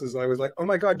glasses, I was like, oh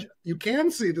my God, you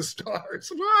can see the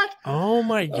stars. What? Oh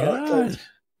my God.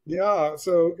 Yeah,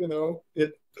 so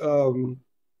it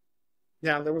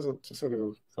yeah, there was a sort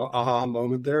of aha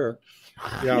moment there.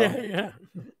 Yeah.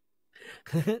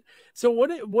 So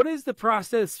what is the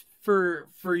process for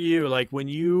you? Like when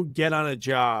you get on a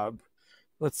job,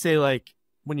 let's say like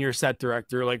when you're a set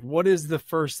director, like what is the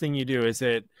first thing you do? Is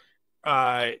it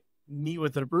meet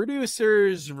with the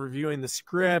producers, reviewing the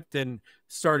script and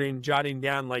jotting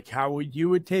down like how you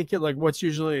would take it? Like what's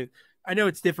usually... I know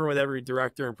it's different with every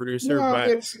director and producer, but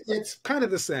it's kind of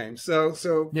the same. So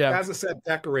as a set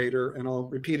decorator, and I'll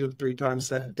repeat it 3 times: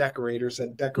 set decorator,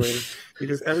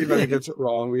 because everybody gets it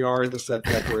wrong. We are the set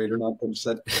decorator, not the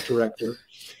set director,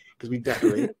 because we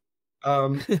decorate.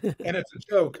 And it's a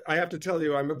joke. I have to tell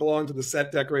you, I belong to the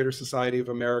Set Decorator Society of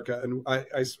America, and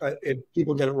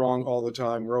people get it wrong all the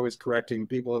time. We're always correcting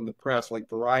people in the press, like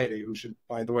Variety, who should,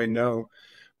 by the way, know.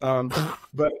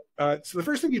 But so the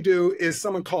first thing you do is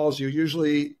someone calls you.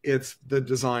 Usually it's the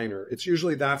designer. It's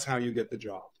usually that's how you get the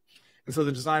job. And so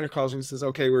the designer calls you and says,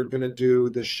 okay, we're going to do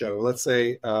this show. Let's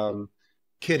say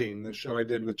Kidding, the show I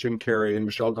did with Jim Carrey and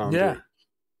Michelle Gondry.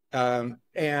 Yeah.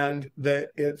 And that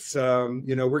it's,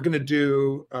 we're going to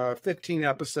do 15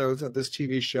 episodes of this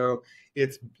TV show.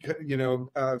 It's,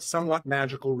 somewhat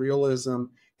magical realism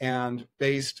and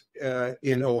based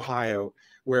in Ohio,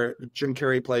 where Jim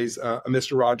Carrey plays a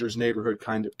Mr. Rogers' Neighborhood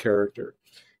kind of character.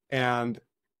 and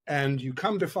you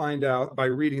come to find out by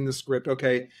reading the script,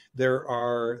 okay, there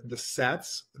are the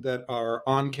sets that are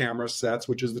on camera sets,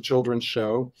 which is the children's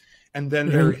show, and then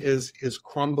there is his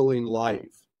crumbling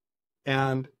life.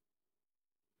 And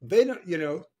they don't,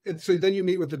 and so then you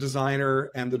meet with the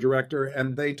designer and the director,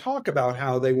 and they talk about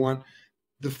how they want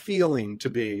the feeling to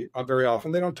be. Very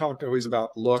often they don't talk always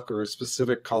about look or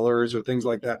specific colors or things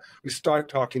like that. We start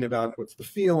talking about what's the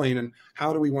feeling and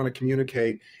how do we want to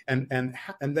communicate, and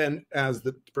then as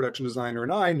the production designer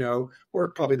and I know, or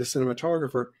probably the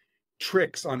cinematographer,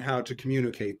 tricks on how to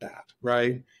communicate that,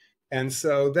 right? And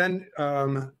so then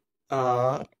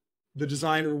the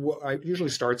designer usually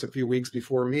starts a few weeks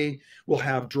before me. We'll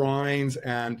have drawings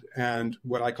and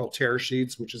what I call tear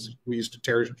sheets, which is, we used to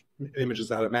tear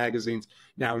images out of magazines.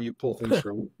 Now you pull things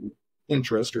from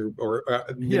Pinterest or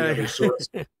any other source.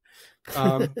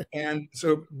 And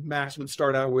so Max would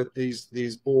start out with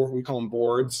these board, we call them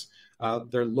boards.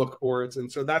 They're look boards,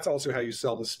 and so that's also how you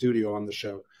sell the studio on the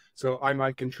show. So I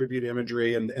might contribute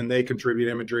imagery and they contribute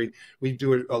imagery. We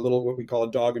do a little what we call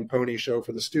a dog and pony show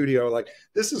for the studio. Like,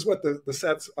 this is what the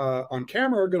sets on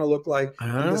camera are going to look like.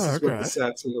 And this is what the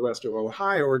sets in the rest of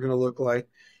Ohio are going to look like.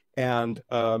 And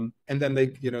then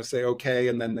they, say, okay.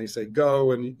 And then they say,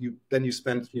 go. And then you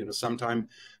spend, some time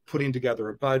putting together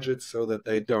a budget so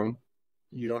that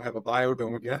you don't have a bio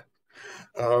don't yet.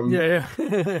 And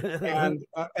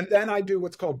then I do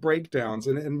what's called breakdowns,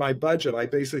 and in my budget I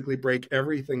basically break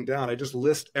everything down. I just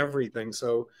list everything.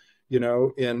 So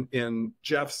in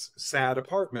Jeff's sad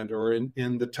apartment or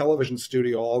in the television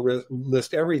studio, I'll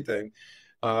list everything.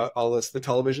 I'll list the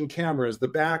television cameras, the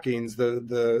backings,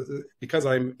 because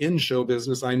I'm in show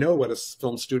business, I know what a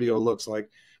film studio looks like.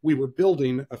 We were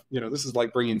building this is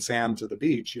like bringing sand to the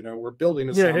beach. We're building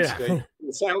a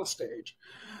soundstage.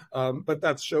 But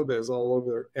that's showbiz all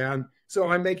over. And so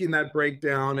I'm making that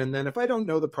breakdown. And then if I don't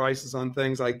know the prices on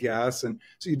things, I guess. And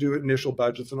so you do initial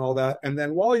budgets and all that. And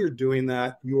then while you're doing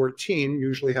that, your team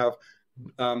usually have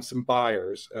some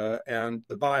buyers. And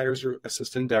the buyers are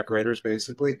assistant decorators,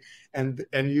 basically. And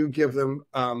you give them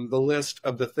the list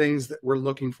of the things that we're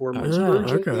looking for most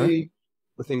urgently.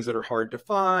 The things that are hard to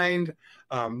find,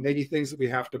 maybe things that we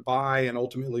have to buy and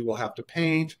ultimately we'll have to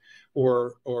paint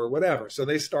or whatever. So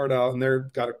they start out and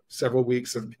they've got several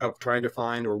weeks of trying to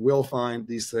find or will find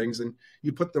these things, and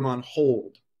you put them on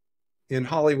hold. In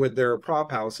Hollywood, there are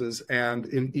prop houses, and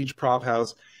in each prop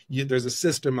house, there's a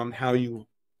system on how you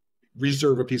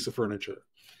reserve a piece of furniture,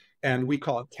 and we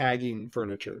call it tagging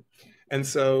furniture. And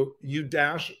so you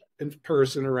dash in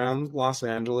person around Los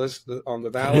Angeles, on the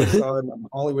Valley side, on the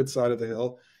Hollywood side of the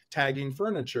hill, tagging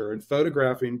furniture and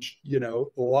photographing,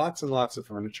 lots and lots of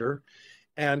furniture,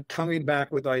 and coming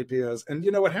back with ideas. And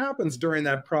what happens during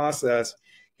that process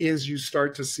is you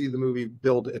start to see the movie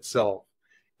build itself.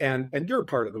 And you're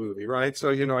part of the movie, right? So,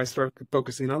 I start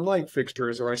focusing on light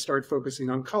fixtures, or I start focusing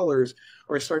on colors,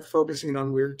 or I start focusing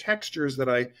on weird textures that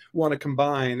I want to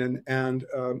combine,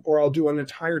 or I'll do an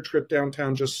entire trip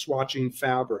downtown just swatching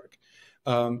fabric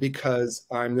because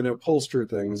I'm going to upholster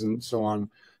things and so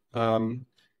on.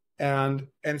 And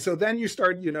so then you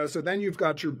start, so then you've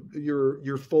got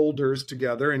your folders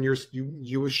together, and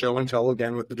you show and tell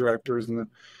again with the directors and the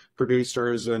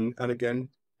producers, and again,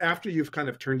 after you've kind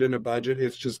of turned in a budget,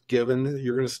 it's just given that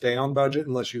you're going to stay on budget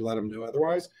unless you let them do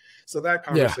otherwise. So that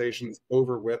conversation's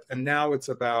over with. And now it's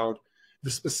about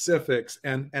the specifics.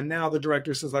 And now the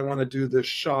director says, I want to do this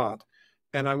shot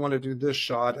and I want to do this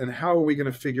shot. And how are we going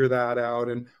to figure that out?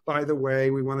 And by the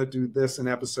way, we want to do this in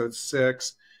episode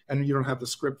 6. And you don't have the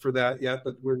script for that yet,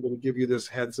 but we're going to give you this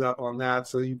heads up on that.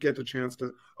 So you get the chance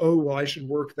to, I should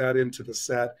work that into the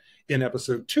set in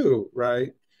episode 2,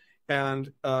 right?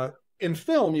 And, in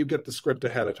film, you get the script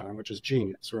ahead of time, which is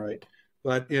genius, right?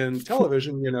 But in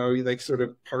television, they sort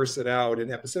of parse it out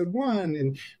in episode 1,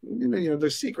 and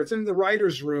there's secrets. And the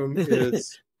writer's room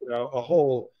is a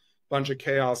whole bunch of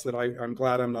chaos that I'm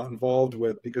glad I'm not involved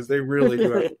with, because they really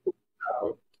do have to figure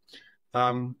it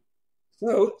out.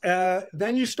 So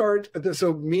then you start.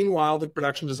 So meanwhile, the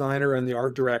production designer and the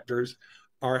art directors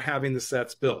are having the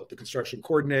sets built. The construction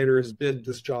coordinator has bid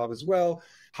this job as well,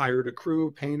 hired a crew,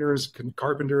 painters,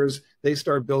 carpenters. They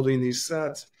start building these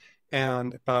sets,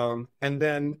 and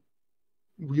then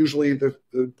usually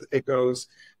it goes.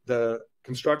 The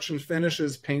construction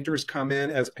finishes, painters come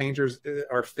in. As painters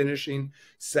are finishing,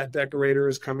 set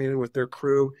decorators come in with their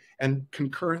crew, and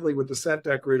concurrently with the set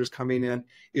decorators coming in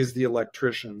is the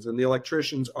electricians, and the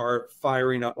electricians are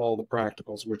firing up all the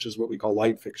practicals, which is what we call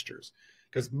light fixtures,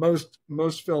 because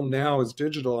most film now is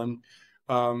digital, and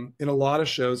in a lot of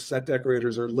shows, set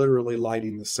decorators are literally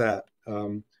lighting the set.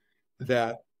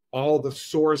 That all the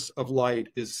source of light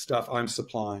is stuff I'm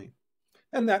supplying.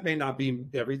 And that may not be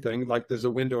everything. Like there's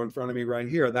a window in front of me right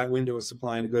here. That window is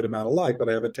supplying a good amount of light, but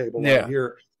I have a table right Yeah.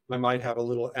 here. I might have a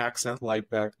little accent light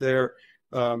back there.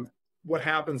 What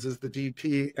happens is the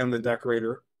DP and the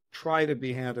decorator try to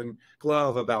be hand in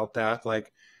glove about that.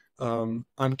 Like, I'm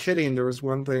kidding. There was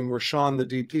one thing where Sean, the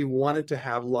DP, wanted to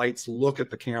have lights look at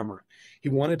the camera. He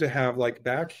wanted to have, like,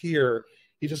 back here,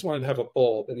 he just wanted to have a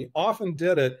bulb, and he often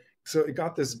did it. So it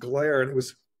got this glare, and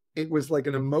it was like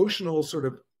an emotional, sort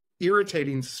of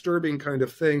irritating, disturbing kind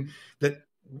of thing that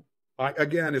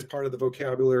again is part of the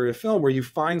vocabulary of film, where you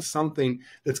find something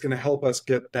that's going to help us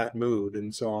get that mood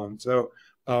and so on. So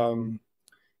and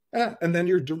then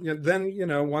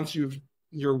once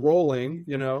you're rolling,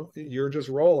 you're just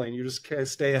rolling. You just can't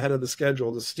stay ahead of the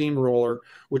schedule, the steamroller,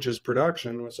 which is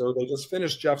production. So they just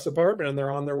finished Jeff's apartment and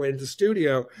they're on their way to the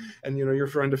studio, and you're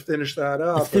trying to finish that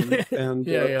up and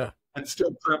Yeah. And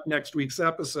still prep next week's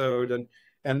episode,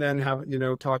 and then have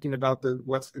talking about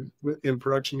what's in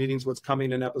production meetings, what's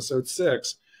coming in episode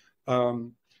 6.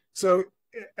 So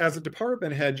as a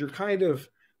department head, you're kind of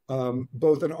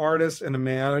both an artist and a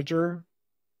manager,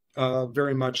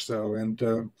 very much so, and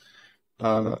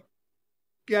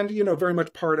very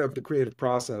much part of the creative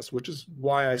process, which is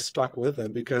why I stuck with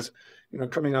it. Because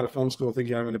coming out of film school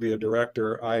thinking I'm going to be a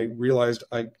director, I realized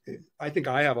I think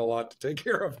I have a lot to take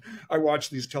care of. I watch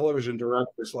these television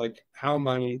directors, like how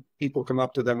many people come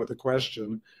up to them with a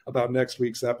question about next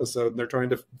week's episode, and they're trying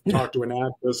to talk to an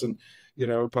actress and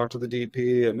talk to the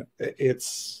DP, and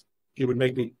it would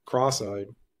make me cross-eyed.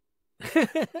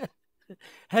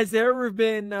 Has there ever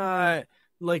been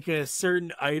like a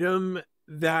certain item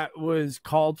that was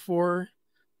called for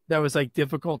that was like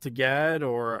difficult to get,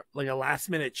 or like a last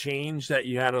minute change that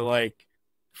you had to like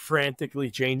frantically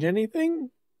change anything?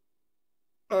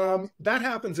 That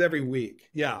happens every week.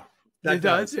 Yeah, that it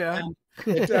does. Yeah,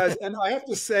 it does. And I have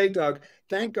to say, Doug,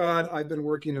 thank God I've been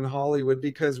working in Hollywood,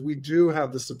 because we do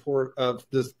have the support of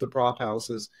the prop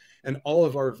houses and all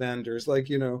of our vendors. Like,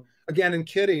 again, in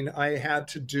kidding, I had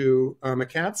to do a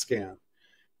CAT scan.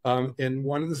 In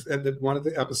one of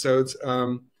the episodes,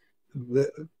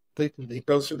 they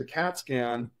goes through the CAT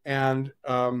scan, and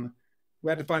we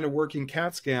had to find a working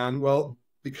CAT scan. Well,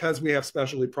 because we have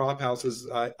specialty prop houses,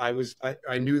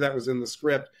 I knew that was in the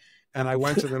script, and I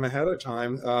went to them ahead of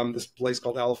time. This place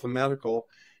called Alpha Medical,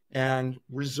 and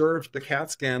reserved the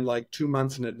CAT scan like 2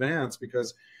 months in advance,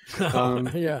 because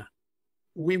yeah.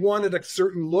 We wanted a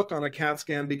certain look on a CAT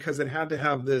scan because it had to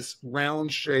have this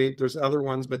round shape. There's other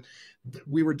ones, but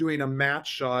we were doing a match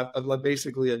shot of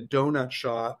basically a donut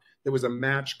shot that was a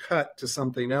match cut to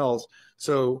something else.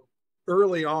 So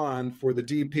early on, for the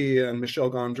DP and Michel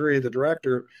Gondry, the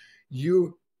director,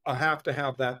 you have to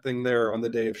have that thing there on the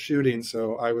day of shooting.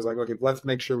 So I was like, okay, let's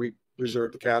make sure we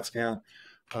reserve the CAT scan.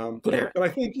 But I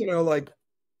think,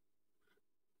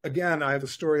 again, I have a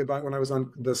story about when I was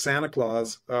on the Santa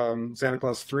Claus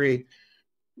 3.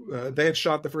 They had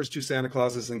shot the first 2 Santa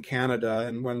Clauses in Canada,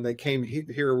 and when they came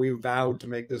here, we vowed to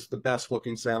make this the best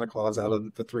looking Santa Claus out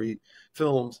of the 3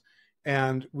 films.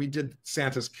 And we did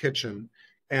Santa's kitchen,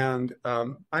 and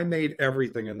I made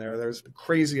everything in there. There's a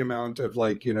crazy amount of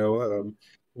what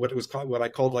I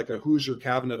called like a Hoosier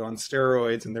cabinet on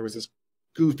steroids, and there was this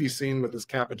goofy scene with this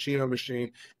cappuccino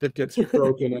machine that gets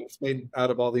broken, and it's made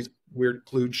out of all these weird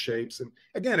kludge shapes. And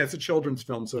again, it's a children's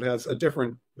film, so it has a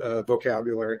different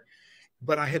vocabulary.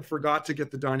 But I had forgot to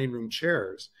get the dining room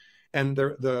chairs, and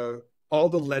all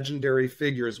the legendary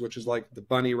figures, which is like the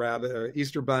bunny rabbit,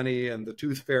 Easter bunny, and the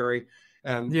tooth fairy,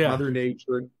 and Mother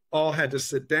Nature, all had to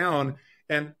sit down.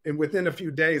 And within a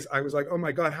few days, I was like, oh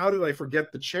my God, how did I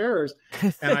forget the chairs?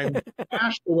 And I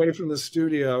dashed away from the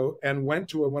studio and went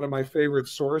to one of my favorite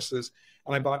sources.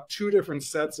 And I bought 2 different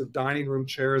sets of dining room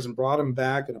chairs and brought them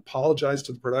back and apologized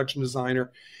to the production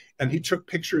designer. And he took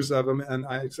pictures of them. And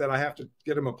I said, I have to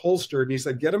get them upholstered. And he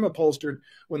said, get them upholstered.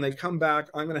 When they come back,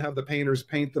 I'm going to have the painters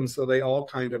paint them so they all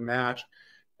kind of match.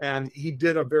 And he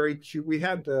did a very cute, we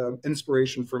had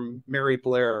inspiration from Mary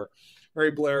Blair.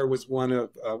 Mary Blair was one of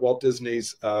Walt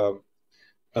Disney's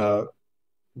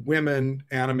women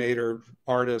animator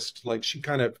artists. Like, she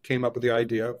kind of came up with the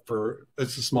idea for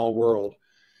It's a Small World.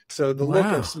 So the look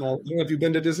of small, have you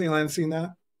been to Disneyland and seen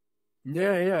that?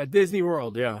 Yeah. Disney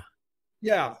World. Yeah.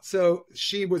 Yeah. So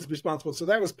she was responsible. So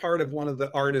that was part of one of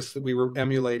the artists that we were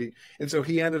emulating. And so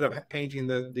he ended up painting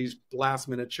these last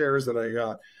minute chairs that I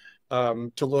got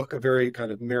to look a very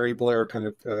kind of Mary Blair kind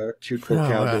of cute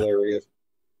vocabulary.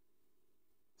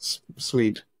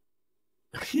 Sweet.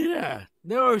 Yeah.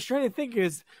 No, I was trying to think,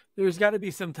 is there's got to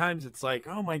be sometimes it's like,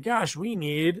 oh my gosh, we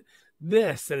need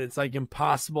this, and it's like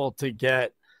impossible to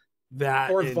get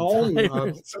that or in volume of,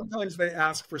 time. sometimes they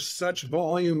ask for such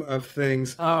volume of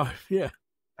things, Oh yeah.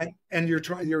 and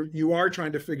you are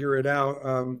trying to figure it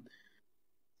out.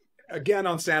 Again,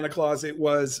 on Santa Claus, it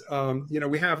was,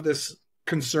 we have this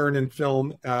concern in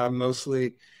film,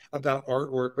 mostly about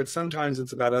artwork, but sometimes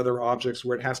it's about other objects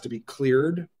where it has to be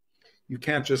cleared. You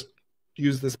can't just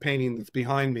use this painting that's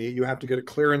behind me. You have to get a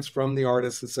clearance from the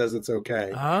artist that says it's okay.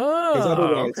 Because Oh,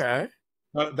 otherwise, okay.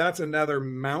 that's another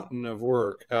mountain of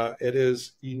work. It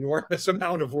is enormous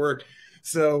amount of work.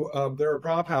 So there are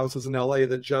prop houses in LA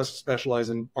that just specialize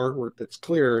in artwork that's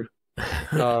cleared.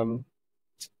 Um,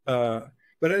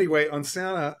 but anyway, on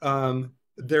Santa,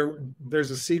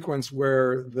 there's a sequence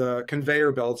where the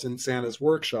conveyor belts in Santa's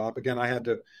workshop. Again, I had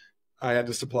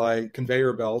to supply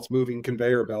conveyor belts, moving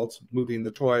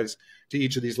the toys to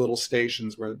each of these little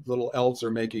stations where little elves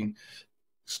are making,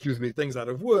 excuse me, things out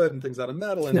of wood and things out of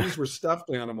metal. And these were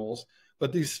stuffed animals,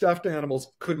 but these stuffed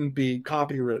animals couldn't be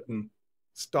copywritten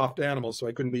stuffed animals. So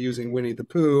I couldn't be using Winnie the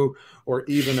Pooh or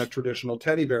even a traditional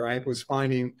teddy bear. I was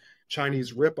finding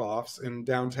Chinese ripoffs in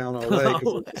downtown LA,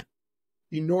 because there's an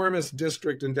enormous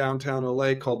district in downtown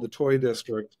LA called the Toy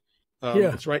District.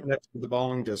 Yeah. It's right next to the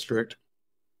Bong District.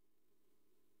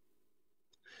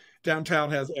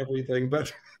 Downtown has everything,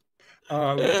 but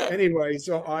anyway,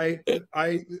 so I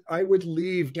would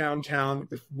leave downtown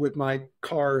with my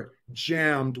car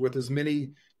jammed with as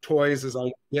many toys as I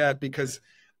could get, because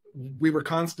we were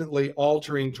constantly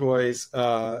altering toys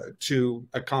to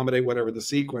accommodate whatever the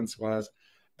sequence was.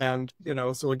 And,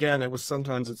 so again,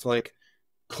 sometimes it's like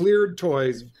cleared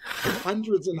toys,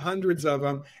 hundreds and hundreds of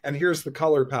them, and here's the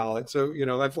color palette. So,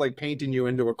 that's like painting you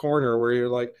into a corner where you're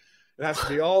like, it has to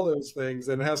be all those things,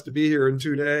 and it has to be here in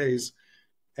 2 days.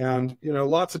 And,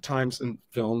 lots of times in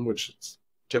film, which is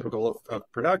typical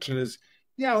of production, is,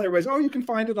 yeah, everybody's, oh, you can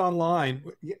find it online.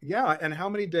 Yeah, and how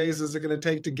many days is it going to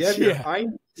take to get here? I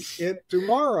need it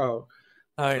tomorrow.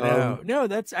 I know. No,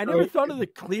 I never thought of the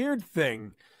cleared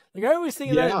thing. Like, I always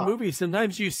think of that in movies.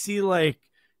 Sometimes you see like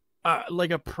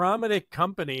a prominent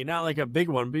company, not like a big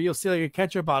one, but you'll see like a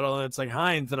ketchup bottle and it's like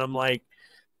Heinz, and I'm like,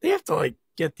 they have to like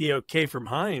get the okay from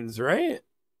Heinz, right?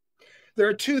 There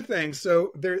are two things.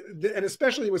 So and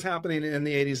especially it was happening in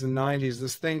the 80s and 90s,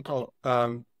 this thing called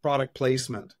product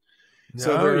placement.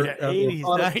 So 80s,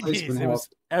 90s, it was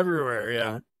everywhere.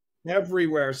 Yeah.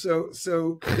 Everywhere. So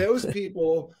those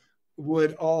people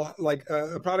would all, like,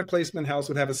 a product placement house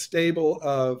would have a stable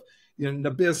of,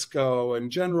 Nabisco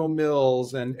and General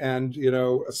Mills and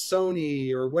a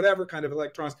Sony or whatever kind of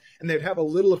electronics, and they'd have a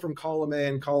little from column A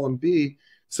and column B,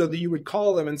 so that you would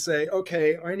call them and say,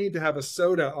 okay, I need to have a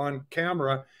soda on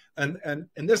camera. And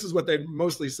this is what they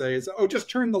mostly say is, oh, just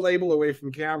turn the label away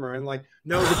from camera. And like,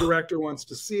 no, the director wants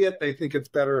to see it. They think it's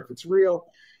better if it's real.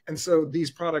 And so these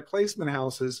product placement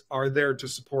houses are there to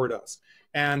support us.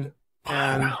 And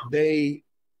they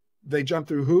jump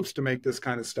through hoops to make this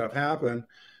kind of stuff happen.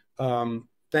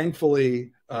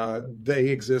 Thankfully, they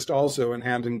exist also in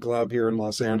hand in glove here in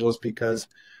Los Angeles, because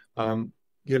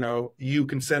you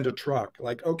can send a truck.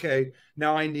 Like, okay,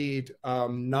 now I need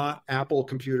not Apple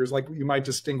computers. Like, you might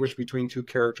distinguish between two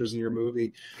characters in your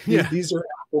movie. Yeah. These are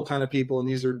Apple kind of people, and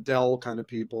these are Dell kind of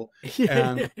people.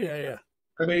 Yeah.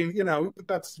 I mean,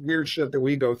 that's weird shit that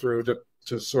we go through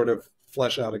to sort of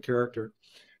flesh out a character.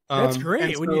 That's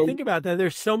great. When you think about that,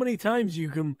 there's so many times you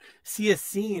can see a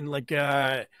scene like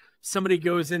somebody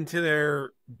goes into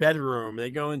their bedroom. They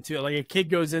go into, like, a kid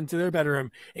goes into their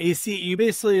bedroom, and you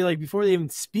basically, like, before they even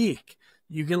speak,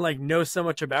 you can like know so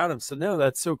much about them. So no,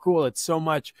 that's so cool. It's so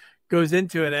much goes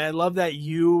into it. And I love that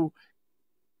you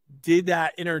did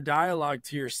that inner dialogue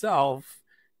to yourself,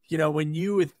 when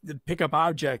you would pick up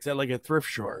objects at like a thrift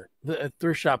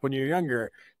shop when you're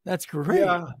younger. That's great.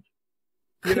 Yeah.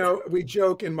 We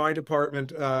joke in my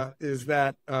department is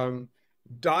that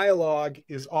dialogue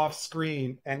is off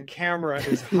screen and camera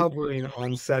is hovering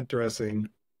on set dressing.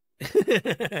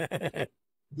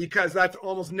 Because that's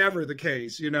almost never the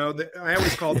case. I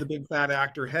always call it the big fat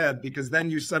actor head, because then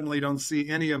you suddenly don't see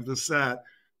any of the set.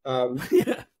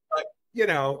 Yeah. But,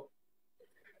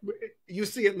 you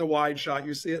see it in the wide shot,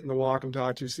 you see it in the walk and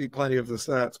talk, you see plenty of the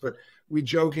sets, but we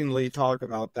jokingly talk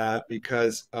about that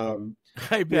because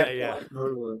I bet, yeah.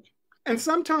 And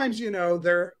sometimes,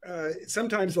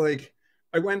 sometimes, like,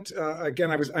 I went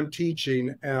again, I'm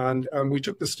teaching, and we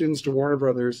took the students to Warner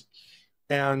Brothers,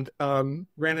 and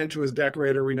ran into his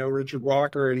decorator. We know Richard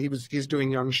Walker, and he's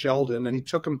doing Young Sheldon, and he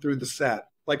took him through the set.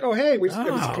 Like, oh, hey, it was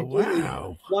completely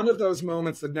one of those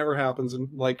moments that never happens in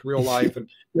like real life. And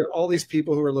all these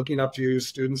people who are looking up to you,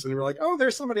 students, and you're like, oh,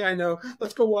 there's somebody I know.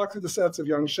 Let's go walk through the sets of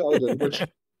Young Sheldon, which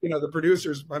the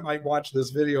producers might watch this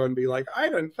video and be like, I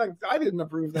didn't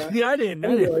approve that. Yeah, I didn't.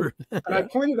 Anyway, and I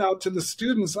pointed out to the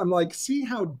students, I'm like, see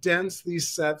how dense these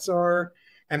sets are,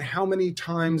 and how many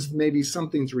times maybe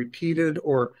something's repeated,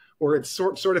 or it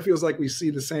sort of feels like we see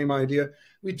the same idea.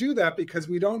 We do that because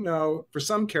we don't know, for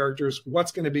some characters,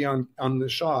 what's going to be on the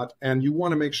shot, and you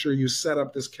want to make sure you set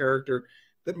up this character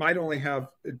that might only have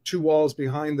two walls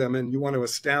behind them, and you want to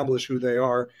establish who they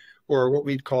are, or what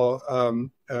we'd call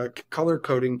color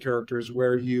coding characters,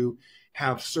 where you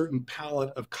have certain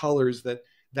palette of colors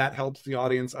that helps the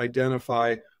audience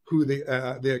identify who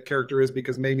the character is,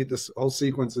 because maybe this whole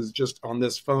sequence is just on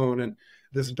this phone, and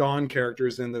this Dawn character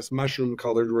is in this mushroom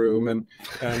colored room, and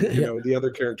the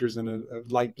other characters in a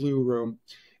light blue room,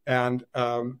 and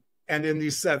in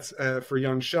these sets for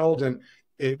young Sheldon,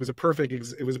 it was a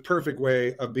perfect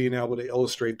way of being able to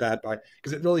illustrate that,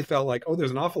 because it really felt like, oh,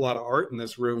 there's an awful lot of art in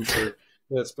this room for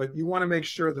this, but you want to make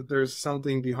sure that there's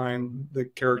something behind the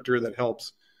character that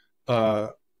helps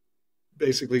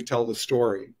basically tell the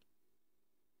story.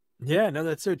 Yeah, no,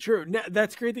 that's so true. No,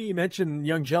 that's great that you mentioned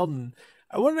young Sheldon.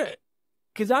 I want to,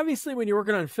 because obviously when you're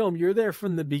working on film, you're there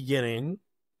from the beginning.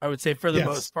 I would say for the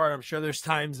most part. I'm sure there's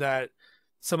times that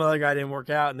some other guy didn't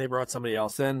work out and they brought somebody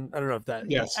else in. I don't know if that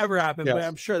ever happened, but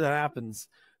I'm sure that happens.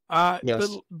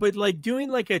 But like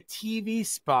doing like a TV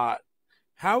spot,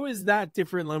 how is that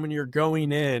different than when you're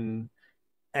going in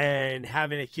and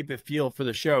having to keep a feel for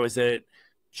the show? Is it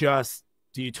just,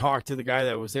 do you talk to the guy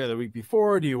that was there the week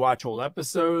before? Do you watch old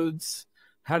episodes?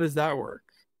 How does that work?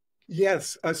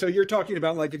 Yes. So you're talking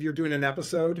about like if you're doing an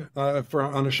episode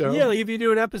on a show? Yeah, like if you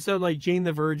do an episode like Jane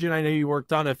the Virgin, I know you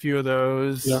worked on a few of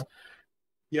those.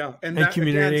 Yeah. And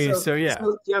Community. Again, so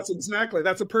yes, exactly.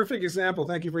 That's a perfect example.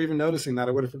 Thank you for even noticing that.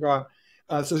 I would have forgot.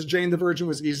 So Jane the Virgin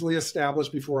was easily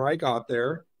established before I got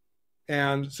there.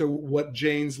 And so what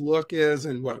Jane's look is,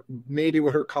 and what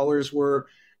her colors were.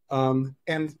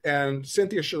 And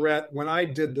Cynthia Charette, when I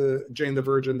did the Jane the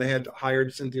Virgin, they had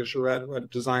hired Cynthia Charette, a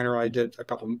designer I did a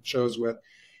couple of shows with.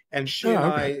 And she and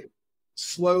I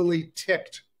slowly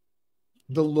ticked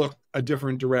the look a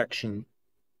different direction.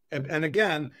 And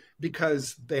again,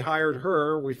 because they hired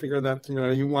her, we figured that,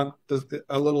 you want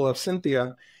a little of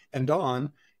Cynthia and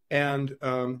Dawn. And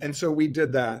so we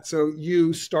did that. So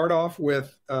you start off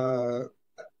with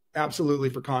absolutely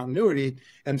for continuity,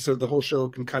 and so the whole show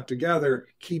can cut together,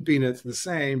 keeping it the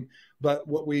same. But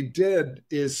what we did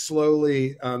is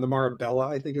slowly, the Marabella,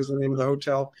 I think is the name of the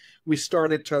hotel, we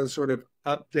started to sort of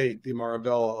update the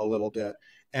Marabella a little bit.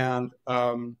 And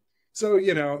so,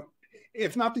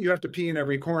 it's not that you have to pee in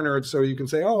every corner so you can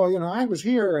say, oh, I was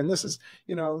here and this is,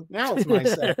 now it's my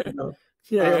set.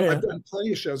 I've done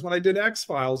plenty of shows. When I did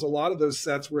X-Files, a lot of those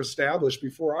sets were established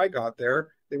before I got there.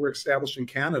 They were established in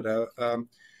Canada.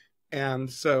 And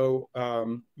so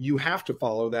you have to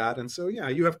follow that. And so,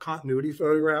 you have continuity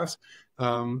photographs.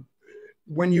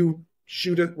 When you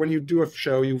do a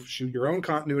show, you shoot your own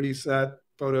continuity set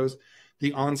photos.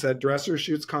 The on-set dresser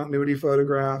shoots continuity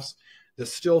photographs. The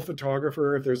still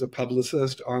photographer, if there's a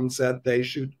publicist on set, they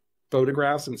shoot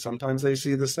photographs, and sometimes they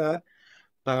see the set.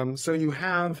 So you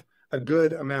have a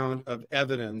good amount of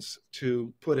evidence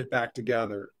to put it back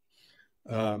together.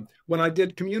 When I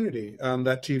did Community,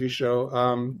 that TV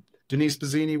show, Denise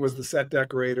Pizzini was the set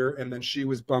decorator, and then she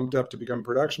was bumped up to become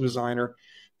production designer,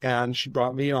 and she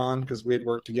brought me on because we had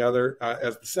worked together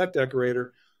as the set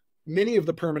decorator. Many of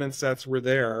the permanent sets were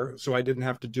there, so I didn't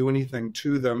have to do anything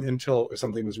to them until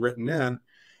something was written in.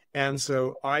 And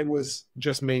so I was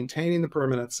just maintaining the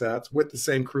permanent sets with the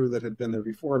same crew that had been there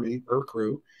before me, her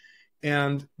crew.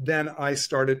 And then I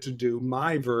started to do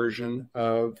my version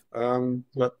of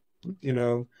what,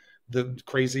 the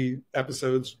crazy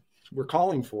episodes were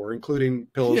calling for, including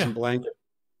Pillows and Blankets.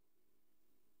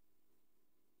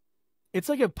 It's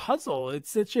like a puzzle. It's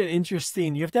such an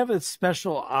interesting, you have to have a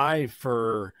special eye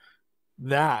for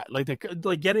that.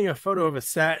 Like getting a photo of a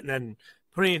set and then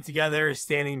putting it together,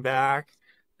 standing back.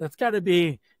 That's got to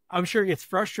be, I'm sure it gets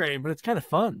frustrating, but it's kind of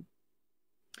fun.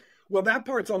 Well, that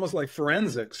part's almost like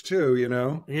forensics too,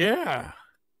 Yeah.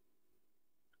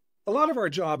 A lot of our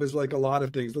job is like a lot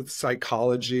of things. It's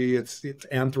psychology, it's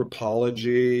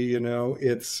anthropology,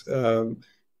 it's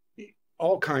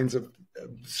all kinds of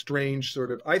strange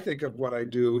sort of, I think of what I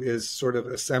do is sort of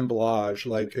assemblage,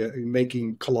 like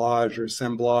making collage or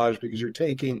assemblage, because you're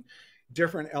taking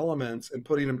different elements and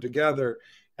putting them together.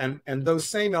 And those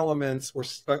same elements, or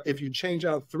if you change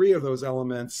out 3 of those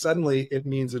elements, suddenly it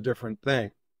means a different thing.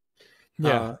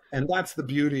 Yeah. And that's the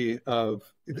beauty of,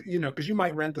 because you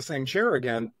might rent the same chair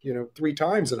again, 3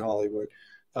 times in Hollywood.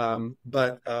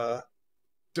 But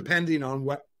depending on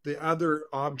what the other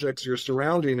objects you're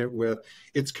surrounding it with,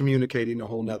 it's communicating a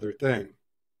whole nother thing.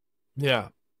 Yeah.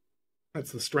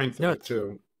 That's the strength of No, it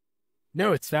too.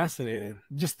 no, it's fascinating.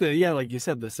 Just the, yeah, like you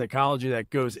said, the psychology that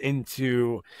goes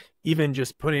into even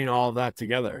just putting all of that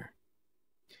together.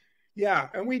 Yeah,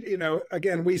 and we,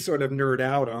 again, we sort of nerd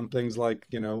out on things like,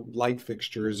 light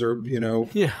fixtures or,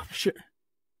 Yeah, sure.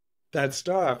 that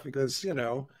stuff because,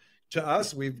 to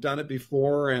us, we've done it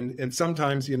before. And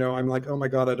sometimes, I'm like, oh my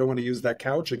God, I don't want to use that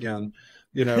couch again,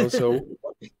 so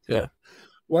Yeah.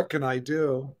 what can I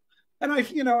do? And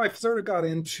I've sort of got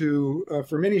into,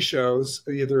 for many shows,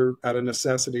 either out of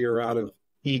necessity or out of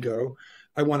ego,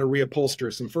 I want to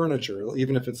reupholster some furniture.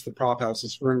 Even if it's the prop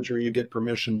house's furniture, you get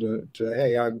permission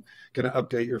hey, I'm going to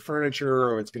update your furniture,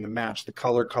 or it's going to match the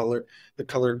color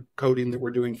coding that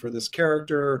we're doing for this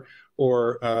character,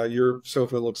 or your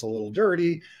sofa looks a little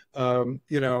dirty, and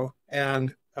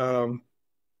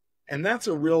that's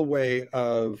a real way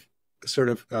of sort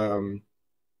of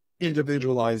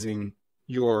individualizing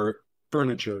your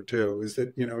furniture too. Is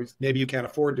that maybe you can't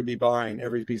afford to be buying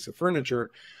every piece of furniture,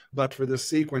 but for this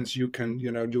sequence you can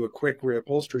do a quick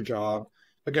reupholstery job.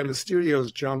 Again, the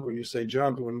studios jump when you say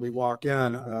jump. When we walk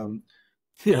in,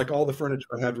 Yeah. like all the furniture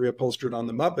I had reupholstered on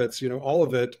the Muppets, all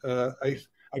of it. I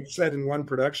said in one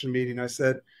production meeting, I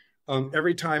said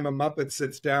every time a Muppet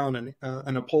sits down and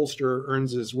an upholsterer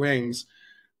earns his wings,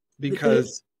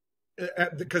 because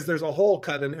there's a hole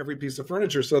cut in every piece of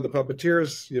furniture, so the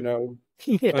puppeteers,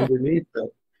 Yeah. underneath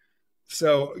it.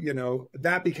 So,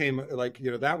 that became like,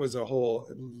 that was a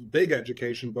whole big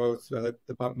education, both the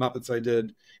Muppets I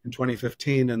did in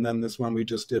 2015 and then this one we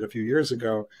just did a few years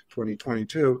ago,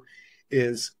 2022,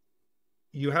 is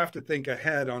you have to think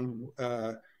ahead on,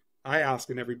 I ask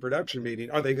in every production meeting,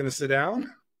 are they going to sit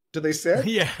down? Do they sit?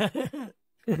 Yeah.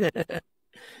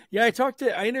 Yeah,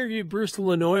 I interviewed Bruce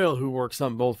Lanoil, who works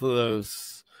on both of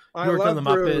those. He I worked on the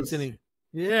love Muppets, Bruce. and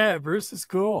yeah, Bruce is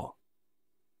cool.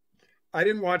 I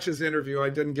didn't watch his interview. I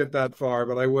didn't get that far,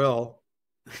 but I will.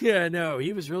 Yeah, no,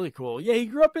 he was really cool. Yeah, he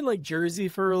grew up in like Jersey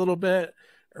for a little bit,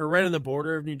 or right on the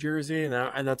border of New Jersey,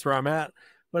 and that's where I'm at.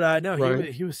 But no,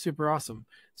 Right. he was super awesome.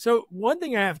 So one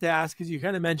thing I have to ask is, you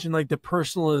kind of mentioned like the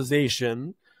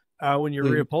personalization when you're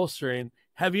Mm. reupholstering.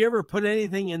 Have you ever put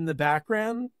anything in the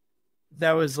background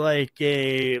that was like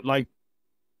a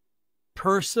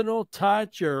personal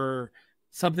touch or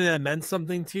something that meant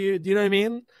something to you? Do you know what I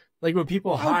mean? Like when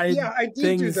people Oh, hide yeah, I did do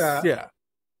things. that. Yeah.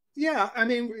 Yeah, I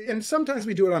mean, and sometimes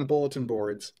we do it on bulletin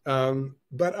boards. But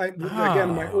again,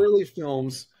 Oh, my early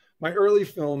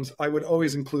films, I would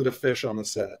always include a fish on the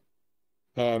set.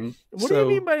 what do you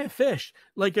mean So by a fish?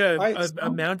 Like I,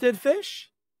 a mounted fish?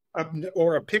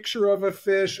 or a picture of a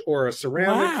fish or a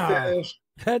ceramic Wow, fish.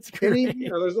 that's great.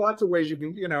 There's lots of ways you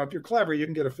can, if you're clever, you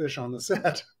can get a fish on the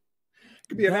set. It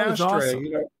could be an That is ashtray,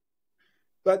 awesome.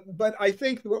 But I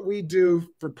think what we do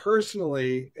for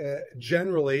personally,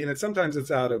 generally, and sometimes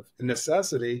it's out of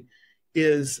necessity,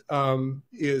 is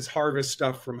harvest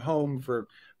stuff from home for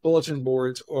bulletin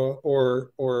boards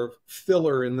or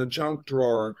filler in the junk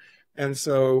drawer. And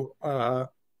so,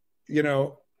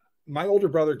 my older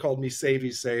brother called me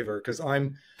Savey Saver because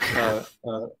I'm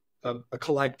a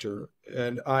collector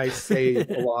and I save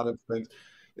a lot of things.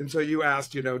 And so you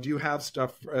asked, do you have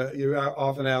stuff? You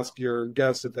often ask your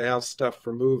guests if they have stuff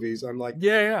for movies. I'm like,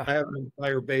 Yeah, yeah. I have an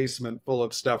entire basement full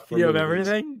of stuff for You have movies.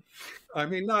 everything? I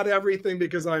mean, not everything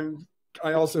because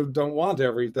I also don't want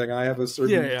everything. I have a Yeah, certain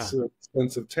yeah. sort of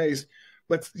sense of taste.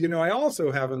 But, I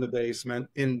also have in the basement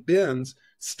in bins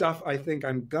stuff I think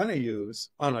I'm going to use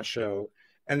on a show.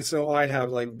 And so I have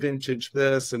like vintage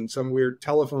this and some weird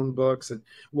telephone books and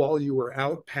while you were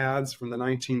out pads from the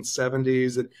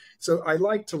 1970s. And so I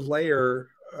like to layer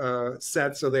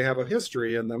sets so they have a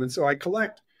history in them. And so I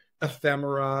collect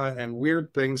ephemera and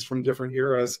weird things from different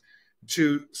eras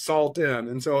to salt in.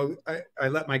 And so I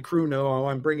let my crew know, oh,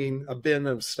 I'm bringing a bin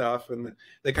of stuff. And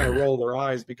they kind of roll their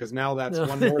eyes because now that's No.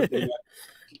 one more thing that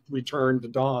returned to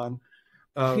Dawn.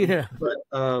 Yeah.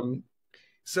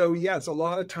 So yes, a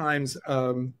lot of times,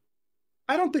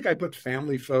 I don't think I put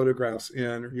family photographs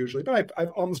in usually, but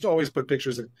I've almost always put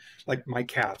pictures of like my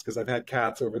cats because I've had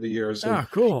cats over the years. And, Oh,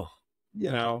 cool.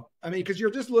 I mean, because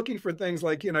you're just looking for things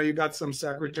like, you got some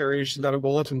secretary, she's got a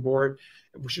bulletin board.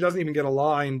 She doesn't even get a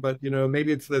line, but,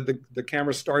 maybe it's the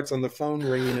camera starts on the phone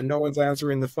ringing and no one's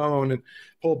answering the phone and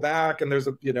pull back and there's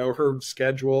her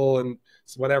schedule and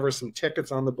whatever, some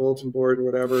tickets on the bulletin board or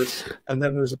whatever. And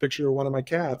then there's a picture of one of my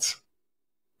cats.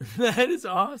 That is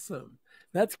awesome.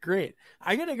 That's great.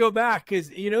 I got to go back because,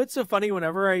 it's so funny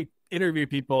whenever I interview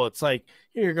people, it's like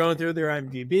you're going through their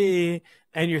IMDb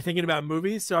and you're thinking about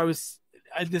movies. So this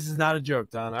is not a joke,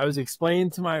 Don. I was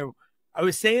explaining to my I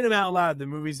was saying them out loud, the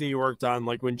movies that you worked on,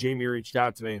 like when Jamie reached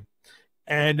out to me.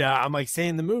 And I'm like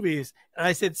saying the movies, and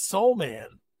I said Soul Man.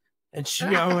 And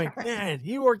I'm like, man,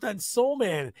 he worked on Soul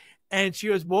Man. And she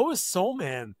goes, what was Soul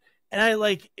Man? And I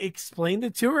like explained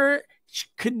it to her. She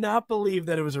could not believe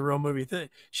that it was a real movie.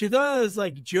 She thought I was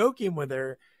like joking with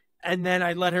her. And then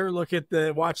I let her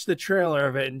watch the trailer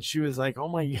of it. And she was like, oh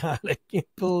my God, I can't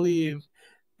believe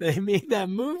they made that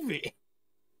movie.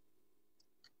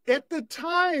 At the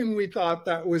time, we thought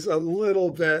that was a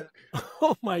little bit,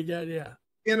 oh my God, yeah,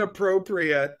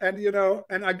 inappropriate. And,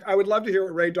 and I would love to hear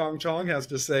what Ray Dong Chong has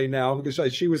to say now,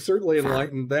 because she was certainly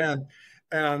enlightened then.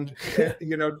 And,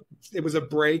 it was a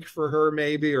break for her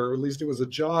maybe, or at least it was a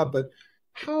job, but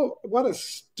what a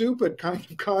stupid kind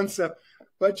of concept.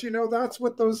 But, that's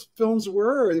what those films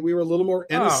were. We were a little more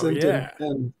innocent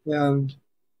and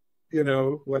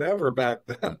whatever back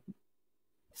then.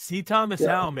 C. Thomas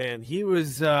Howell, man, he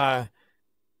was,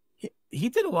 he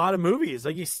did a lot of movies.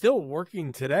 Like, he's still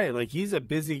working today. Like, he's a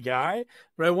busy guy.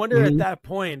 But I wonder at that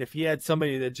point if he had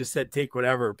somebody that just said, take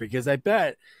whatever, because I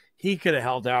bet he could have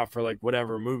held out for like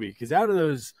whatever movie. Because out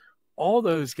of all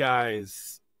those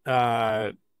guys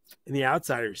in The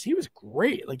Outsiders, he was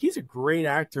great. Like, he's a great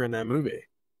actor in that movie.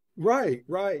 Right.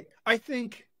 I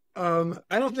think, I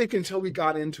don't think until we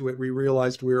got into it, we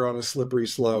realized we were on a slippery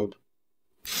slope.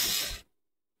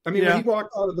 I mean, when he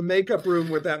walked out of the makeup room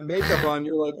with that makeup on,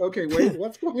 you're like, okay, wait,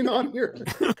 what's going on here?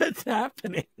 What's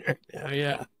happening right now?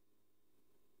 Yeah.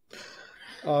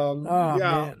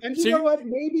 Man. And you know what?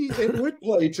 Maybe it would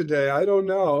play today. I don't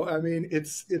know. I mean,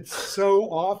 it's so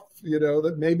off,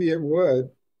 that maybe it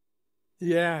would.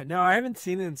 Yeah, no, I haven't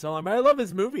seen it in so long, but I love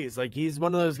his movies. Like, he's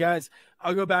one of those guys.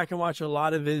 I'll go back and watch a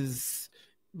lot of those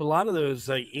like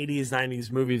 80s,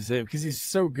 90s movies because he's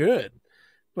so good.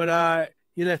 But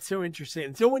that's so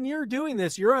interesting. So when you're doing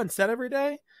this, you're on set every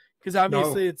day? Because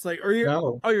obviously it's like,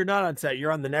 you're not on set.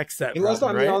 You're on the next set. Unless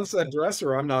I'm the on-set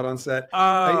dresser, I'm not on set.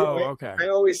 Okay. I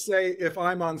always say if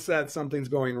I'm on set, something's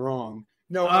going wrong.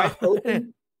 No,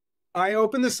 I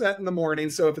open the set in the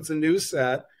morning. So if it's a new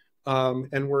set,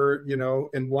 and we're,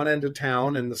 in one end of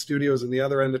town and the studio's in the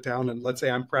other end of town, and let's say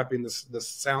I'm prepping this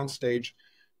sound stage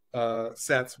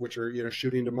sets, which are,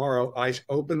 shooting tomorrow, I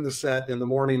open the set in the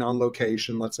morning on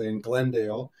location, let's say in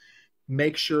Glendale,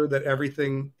 make sure that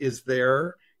everything is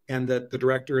there and that the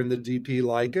director and the DP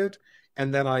like it.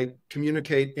 And then I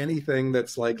communicate anything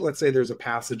that's like, let's say there's a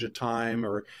passage of time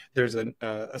or there's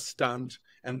a stunt.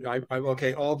 And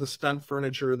okay, all the stunt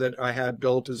furniture that I had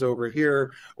built is over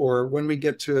here. Or when we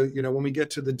get to,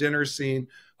 the dinner scene,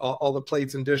 all the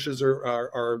plates and dishes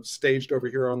are staged over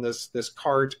here on this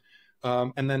cart.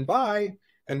 And then bye.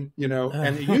 And,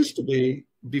 and it used to be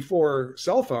before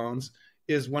cell phones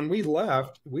is when we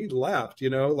left,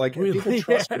 like people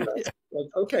trusted us. Yeah. Like,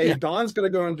 okay, Don's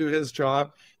going to go and do his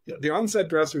job. The on-set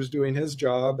dresser is doing his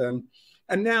job. And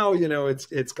now,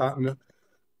 it's gotten,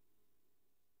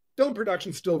 film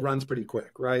production still runs pretty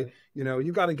quick, right?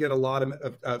 You've got to get a lot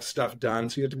of stuff done.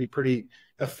 So you have to be pretty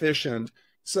efficient.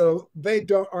 So they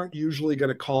aren't usually going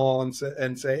to call and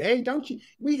say, hey,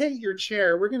 we hate your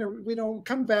chair. We don't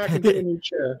come back and get a new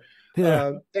chair.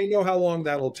 They know how long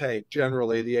that'll take.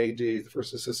 Generally, the AD, the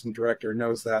first assistant director,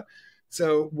 knows that.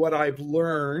 So what I've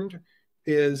learned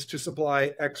is to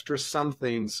supply extra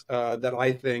somethings that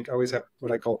I think I always have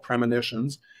what I call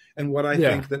premonitions, and what I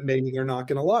think that maybe they're not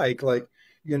going to like. Like,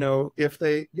 if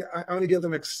I want to give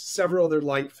them several other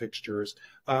light fixtures.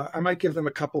 I might give them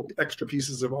a couple extra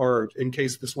pieces of art in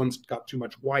case this one's got too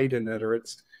much white in it or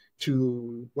it's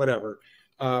too whatever.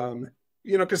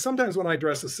 Because sometimes when I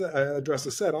address a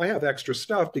set, I have extra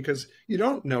stuff because you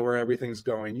don't know where everything's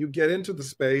going. You get into the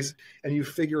space and you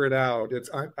figure it out.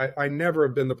 I never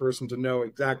have been the person to know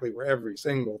exactly where every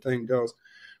single thing goes.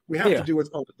 We have to do what's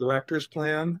called a director's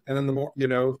plan, and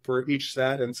then for each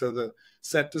set. And so the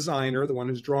set designer, the one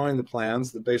who's drawing the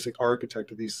plans, the basic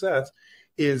architect of these sets,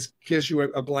 gives you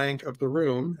a blank of the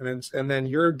room, and then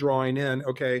you're drawing in,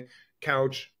 okay,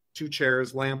 couch, 2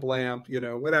 chairs, lamp,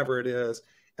 whatever it is.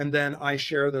 And then I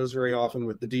share those very often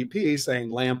with the DP,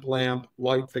 saying lamp,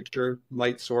 light fixture,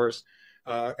 light source,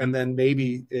 and then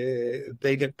maybe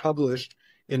they get published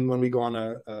when we go on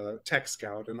a tech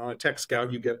scout. And on a tech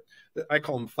scout, you get, I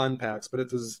call them fun packs, but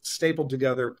it's a stapled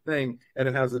together thing, and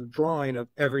it has a drawing of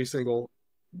every single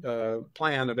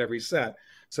plan of every set.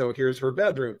 So here's her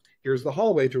bedroom, here's the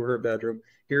hallway to her bedroom,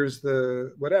 here's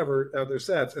the whatever other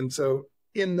sets. And so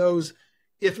in those,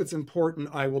 if it's important,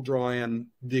 I will draw in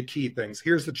the key things.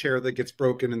 Here's the chair that gets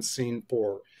broken in scene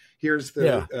 4. Here's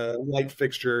the light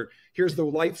fixture. Here's the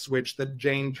light switch that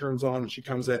Jane turns on when she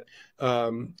comes at,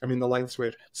 the light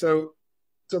switch. So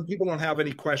so people don't have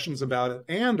any questions about it.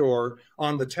 And or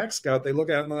on the tech scout, they look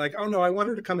at it and they're like, oh no, I want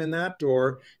her to come in that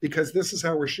door because this is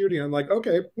how we're shooting. I'm like,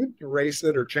 okay, erase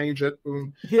it or change it,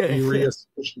 boom, Yeah. and you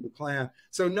reestablish the plan.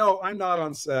 So no, I'm not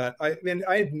on set. I mean,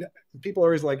 people are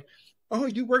always like, oh,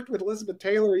 you worked with Elizabeth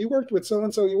Taylor, you worked with so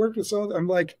and so, you worked with so. I'm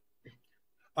like,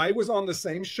 I was on the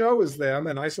same show as them,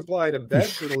 and I supplied a bed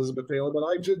for Elizabeth Taylor, but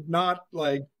I did not,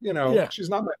 like, Yeah. she's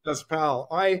not my best pal.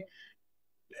 I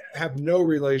have no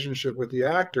relationship with the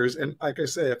actors, and like I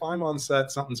say, if I'm on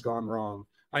set, something's gone wrong.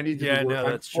 I need to be working. No,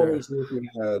 that's I'm always looking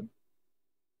ahead.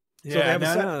 So Yeah, they have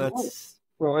that's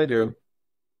well, I do.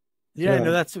 Yeah,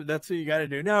 no, that's what you got to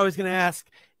do. No, I was going to ask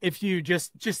if you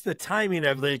just the timing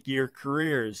of like your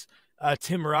careers,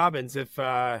 Tim Robbins, if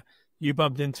you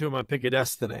bumped into him on Pick a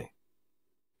Destiny.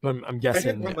 I'm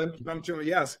guessing.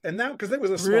 Yes, and that because it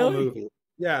was a small movie.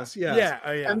 Yes. Yeah,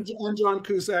 oh, yeah. And John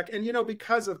Cusack, and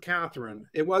because of Catherine,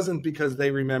 it wasn't because they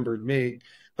remembered me,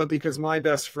 but because my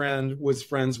best friend was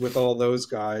friends with all those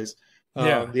guys,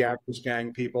 the Actors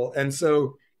Gang people, and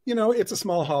so it's a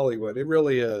small Hollywood. It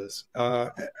really is.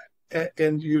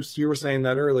 And you were saying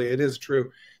that earlier. It is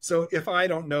true. So if I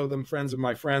don't know them, friends of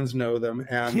my friends know them,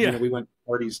 and we went to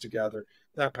parties together,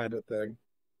 that kind of thing.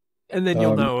 And then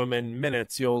you'll know them in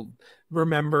minutes. You'll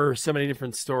remember so many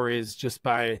different stories just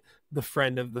by the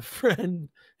friend of the friend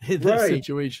in this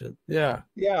situation. Yeah.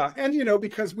 Yeah. And,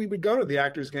 because we would go to the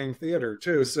Actors Gang Theater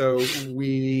too. So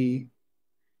we,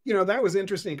 that was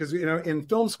interesting because, in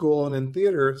film school and in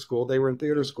theater school, they were in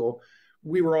theater school.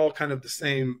 We were all kind of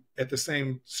at the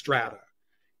same strata.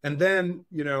 And then,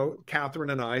 Catherine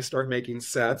and I start making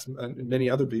sets, and many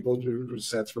other people do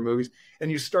sets for movies, and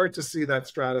you start to see that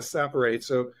strata separate.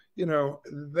 So,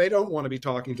 they don't want to be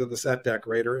talking to the set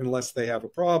decorator unless they have a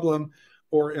problem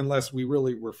or unless we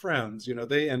really were friends.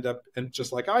 They end up, and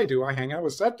just like I do, I hang out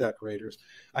with set decorators.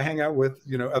 I hang out with,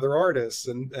 other artists,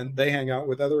 and they hang out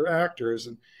with other actors.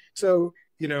 And so,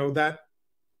 there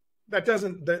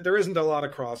isn't a lot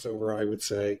of crossover, I would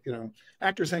say.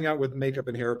 Actors hang out with makeup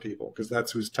and hair people because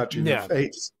that's who's touching their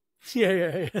face.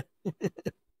 Yeah.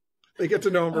 They get to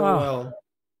know them very well.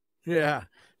 Yeah.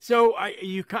 So I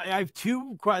have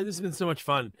two questions. This has been so much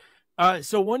fun.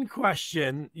 So one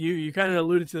question, you kind of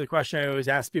alluded to the question I always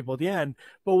ask people at the end,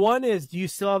 but one is, do you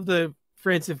still have the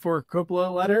Francis Ford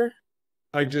Coppola letter?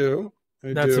 I do.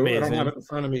 That's amazing. I don't have it in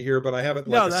front of me here, but I have it.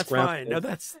 No, that's fine. No,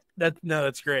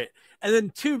 that's great. And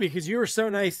then two, because you were so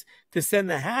nice to send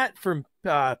the hat from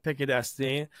Pick a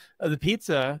Destiny, the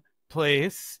pizza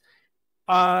place.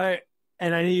 And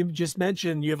I know you just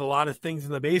mentioned you have a lot of things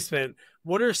in the basement.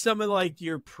 What are some of like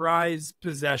your prized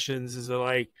possessions? Is it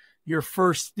like your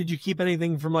first? Did you keep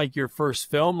anything from like your first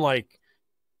film? Like,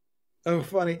 oh,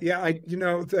 funny. Yeah,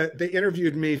 they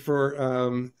interviewed me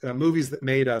for Movies That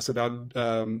Made Us about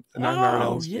Nightmare on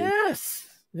Elm Street. Yes,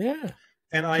 yeah.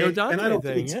 And I don't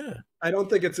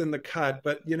think it's in the cut,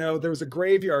 but there was a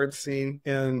graveyard scene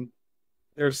in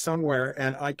there somewhere,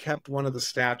 and I kept one of the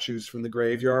statues from the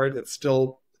graveyard. It's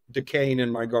still decaying in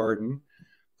my garden.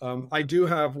 I do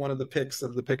have one of the pics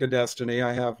of the Pick of Destiny.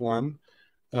 I have one.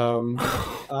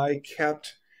 I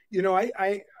kept,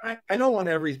 I don't want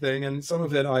everything, and some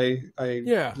of it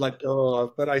I let go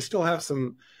of, but I still have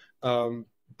some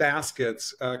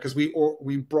baskets because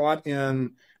we brought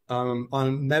in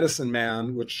on Medicine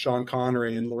Man, which Sean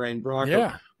Connery and Lorraine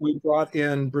Bracco, we brought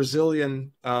in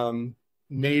Brazilian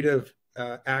native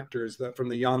actors from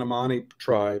the Yanomami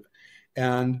tribe.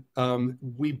 And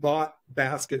we bought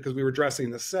basket because we were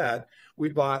dressing the set. We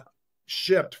bought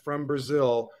shipped from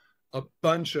Brazil a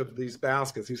bunch of these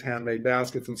baskets, these handmade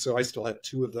baskets. And so I still had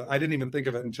two of them. I didn't even think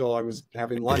of it until I was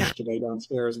having lunch today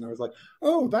downstairs. And I was like,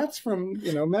 oh, that's from,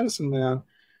 Medicine Man.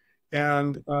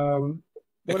 And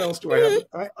what else do I have?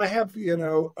 I have,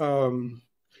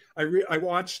 I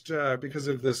watched, because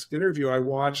of this interview, I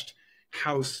watched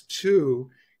House 2.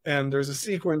 And there's a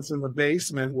sequence in the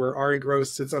basement where Ari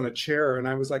Gross sits on a chair. And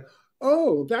I was like,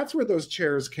 oh, that's where those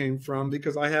chairs came from,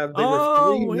 because they were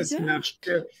three mismatched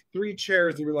chairs, 3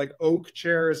 chairs. They were like oak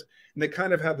chairs. And they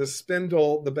kind of have the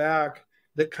spindle, the back,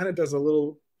 that kind of does a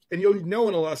little, and no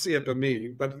one will see it but me.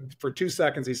 But for 2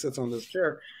 seconds, he sits on this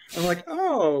chair. I'm like,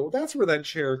 oh, that's where that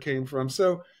chair came from.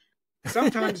 So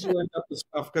sometimes you end up with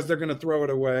stuff because they're going to throw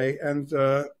it away, and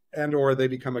or they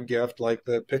become a gift, like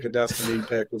the Pick a Destiny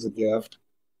pick was a gift.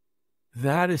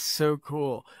 That is so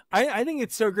cool. I think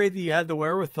it's so great that you had the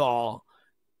wherewithal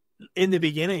in the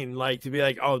beginning, like to be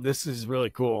like, oh, this is really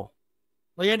cool.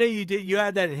 Like, I know you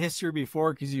had that history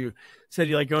before because you said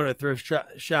you like going to thrift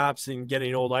shops and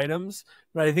getting old items,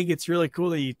 but I think it's really cool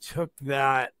that you took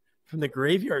that from the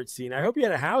graveyard scene. I hope you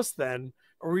had a house then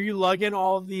Or were you lugging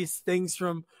all of these things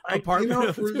from you know,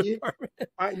 apartment to apartment?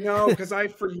 I know, because I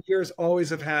for years always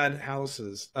have had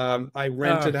houses. I Oh,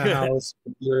 rented a good. house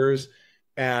for years,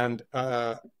 and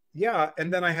yeah,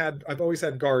 and then I've always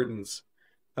had gardens.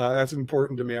 That's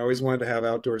important to me. I always wanted to have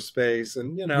outdoor space,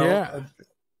 and Yeah.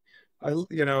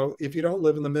 if you don't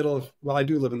live in the middle of, well, I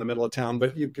do live in the middle of town,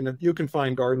 but you can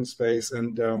find garden space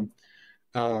and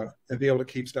be able to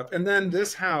keep stuff. And then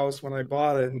this house, when I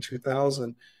bought it in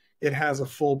 2000, it has a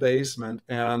full basement,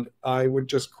 and I would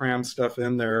just cram stuff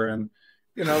in there. And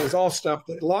it was all stuff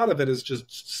that, a lot of it is just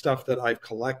stuff that I've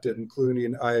collected,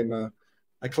 including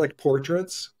I collect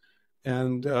portraits,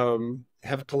 and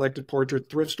have collected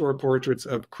thrift store portraits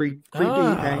of creepy,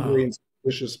 angry, Oh, and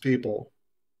suspicious people.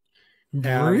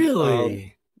 And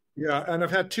really? yeah, and I've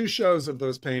had two shows of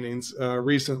those paintings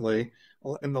recently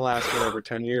in the last whatever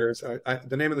 10 years.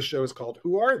 The name of the show is called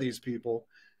 "Who Are These People?"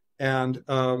 And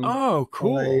Oh, I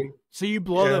cool. So you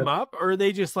blow yeah, them up, or are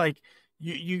they just like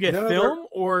you get no, film,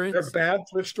 or they're it's bad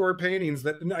thrift store paintings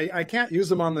that I can't use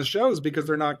them on the shows because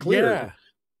they're not cleared. yeah.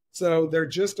 So they're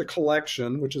just a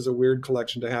collection, which is a weird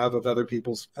collection to have of other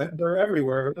people's. They're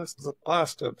everywhere. This is a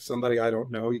bust of somebody I don't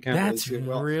know. You can't really That's see it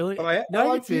well, really but no, I I can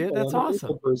like see it. people. That's I'm a people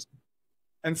awesome. person.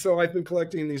 And so I've been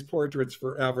collecting these portraits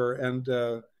forever.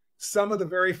 And some of the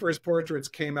very first portraits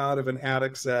came out of an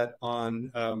attic set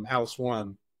on House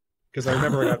One, because I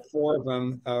remember I got four of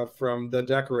them from the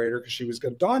decorator, because she was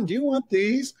going, Don, do you want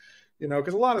these?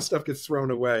 Because a lot of stuff gets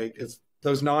thrown away. It's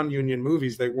those non-union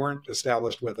movies, they weren't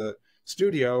established with a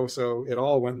studio, so it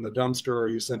all went in the dumpster, or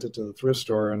you sent it to the thrift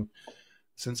store. And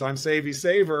since I'm savvy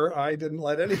saver, I didn't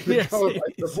let anything Yes, go if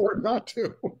I could afford not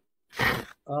to.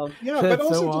 Yeah, but that's so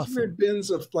also just awesome. weird bins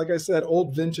of, like I said,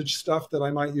 old vintage stuff that I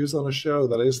might use on a show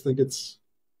that I just think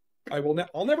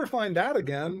I'll never find that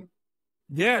again.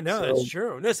 Yeah, no, that's So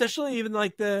true. No, especially even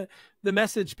like the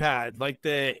message pad, like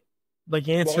while you were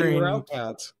answering, out,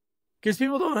 Pat. because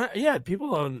people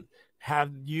don't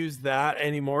have used that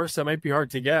anymore, so it might be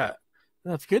hard to get.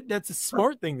 That's good. That's a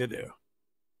smart thing to do.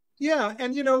 Yeah,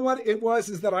 and you know what it was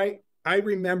is that I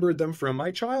remembered them from my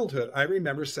childhood. I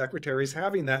remember secretaries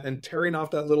having that and tearing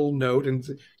off that little note and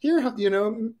here,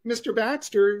 Mr.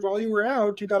 Baxter, while you were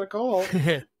out, you got a call.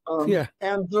 Yeah.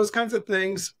 And those kinds of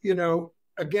things,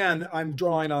 again, I'm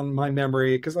drawing on my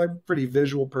memory because I'm a pretty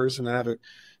visual person. I have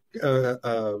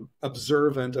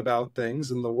observant about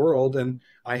things in the world, and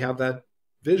I have that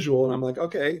visual, and I'm like,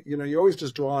 okay, you always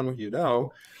just draw on what you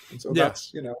know. And so Yeah.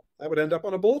 that's, that would end up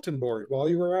on a bulletin board while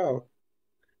you were out.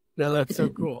 No, that's so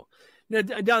cool. Now,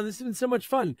 Don, this has been so much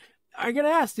fun. I gotta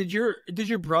ask, did your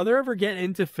brother ever get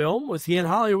into film? Was he in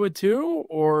Hollywood too,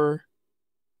 or?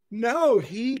 No,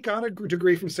 he got a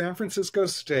degree from San Francisco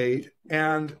State,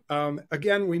 and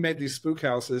again, we made these spook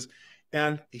houses,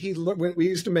 and we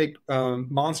used to make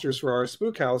monsters for our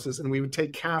spook houses, and we would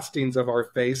take castings of our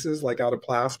faces, like out of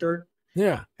plaster,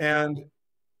 Yeah. and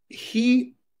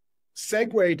he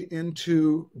segued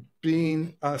into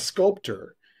being a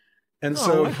sculptor, and Oh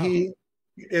so wow. he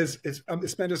is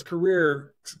spent his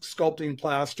career sculpting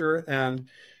plaster and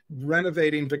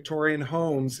renovating Victorian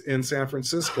homes in San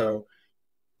Francisco,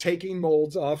 taking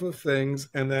molds off of things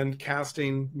and then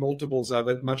casting multiples of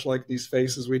it, much like these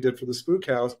faces we did for the spook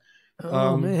house. Oh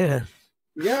Um, man.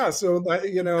 yeah, so that,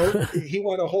 he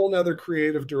went a whole nother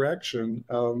creative direction.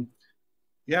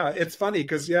 Yeah, it's funny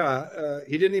because he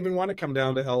didn't even want to come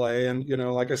down to LA, and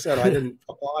like I said, I didn't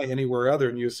apply anywhere other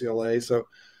than UCLA. So,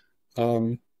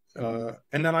 um,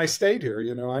 and then I stayed here.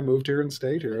 I moved here and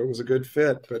stayed here. It was a good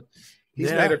fit, but he's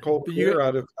made Yeah, a cold but career I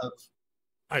out of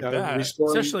bet,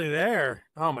 restoring. especially there.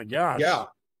 Oh my gosh. Yeah,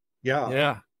 yeah,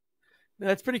 Yeah,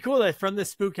 that's pretty cool. That from the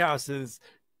spook houses,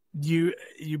 you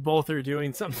both are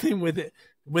doing something with it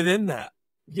within that.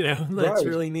 That's right.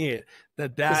 really neat.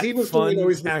 Because he That was doing fun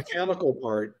always the mechanical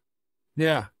part.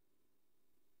 Yeah.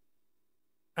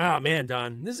 Oh man,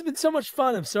 Don, this has been so much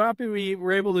fun. I'm so happy we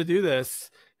were able to do this,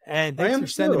 and I thanks am for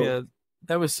sending me too. that.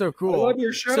 That was so I love cool.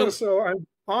 your show, So, so I'm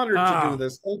honored to do ah,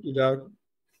 this. Thank you, Doug.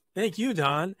 thank you,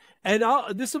 Don. And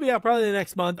this will be out probably the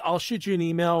next month. I'll shoot you an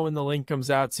email when the link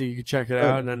comes out so you can check it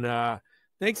out. Good. And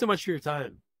thanks so much for your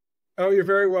time. Oh, you're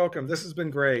very welcome. This has been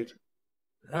great.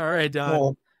 All right, Don.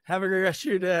 Well, Have a great rest of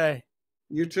your day.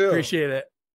 you too. Appreciate it.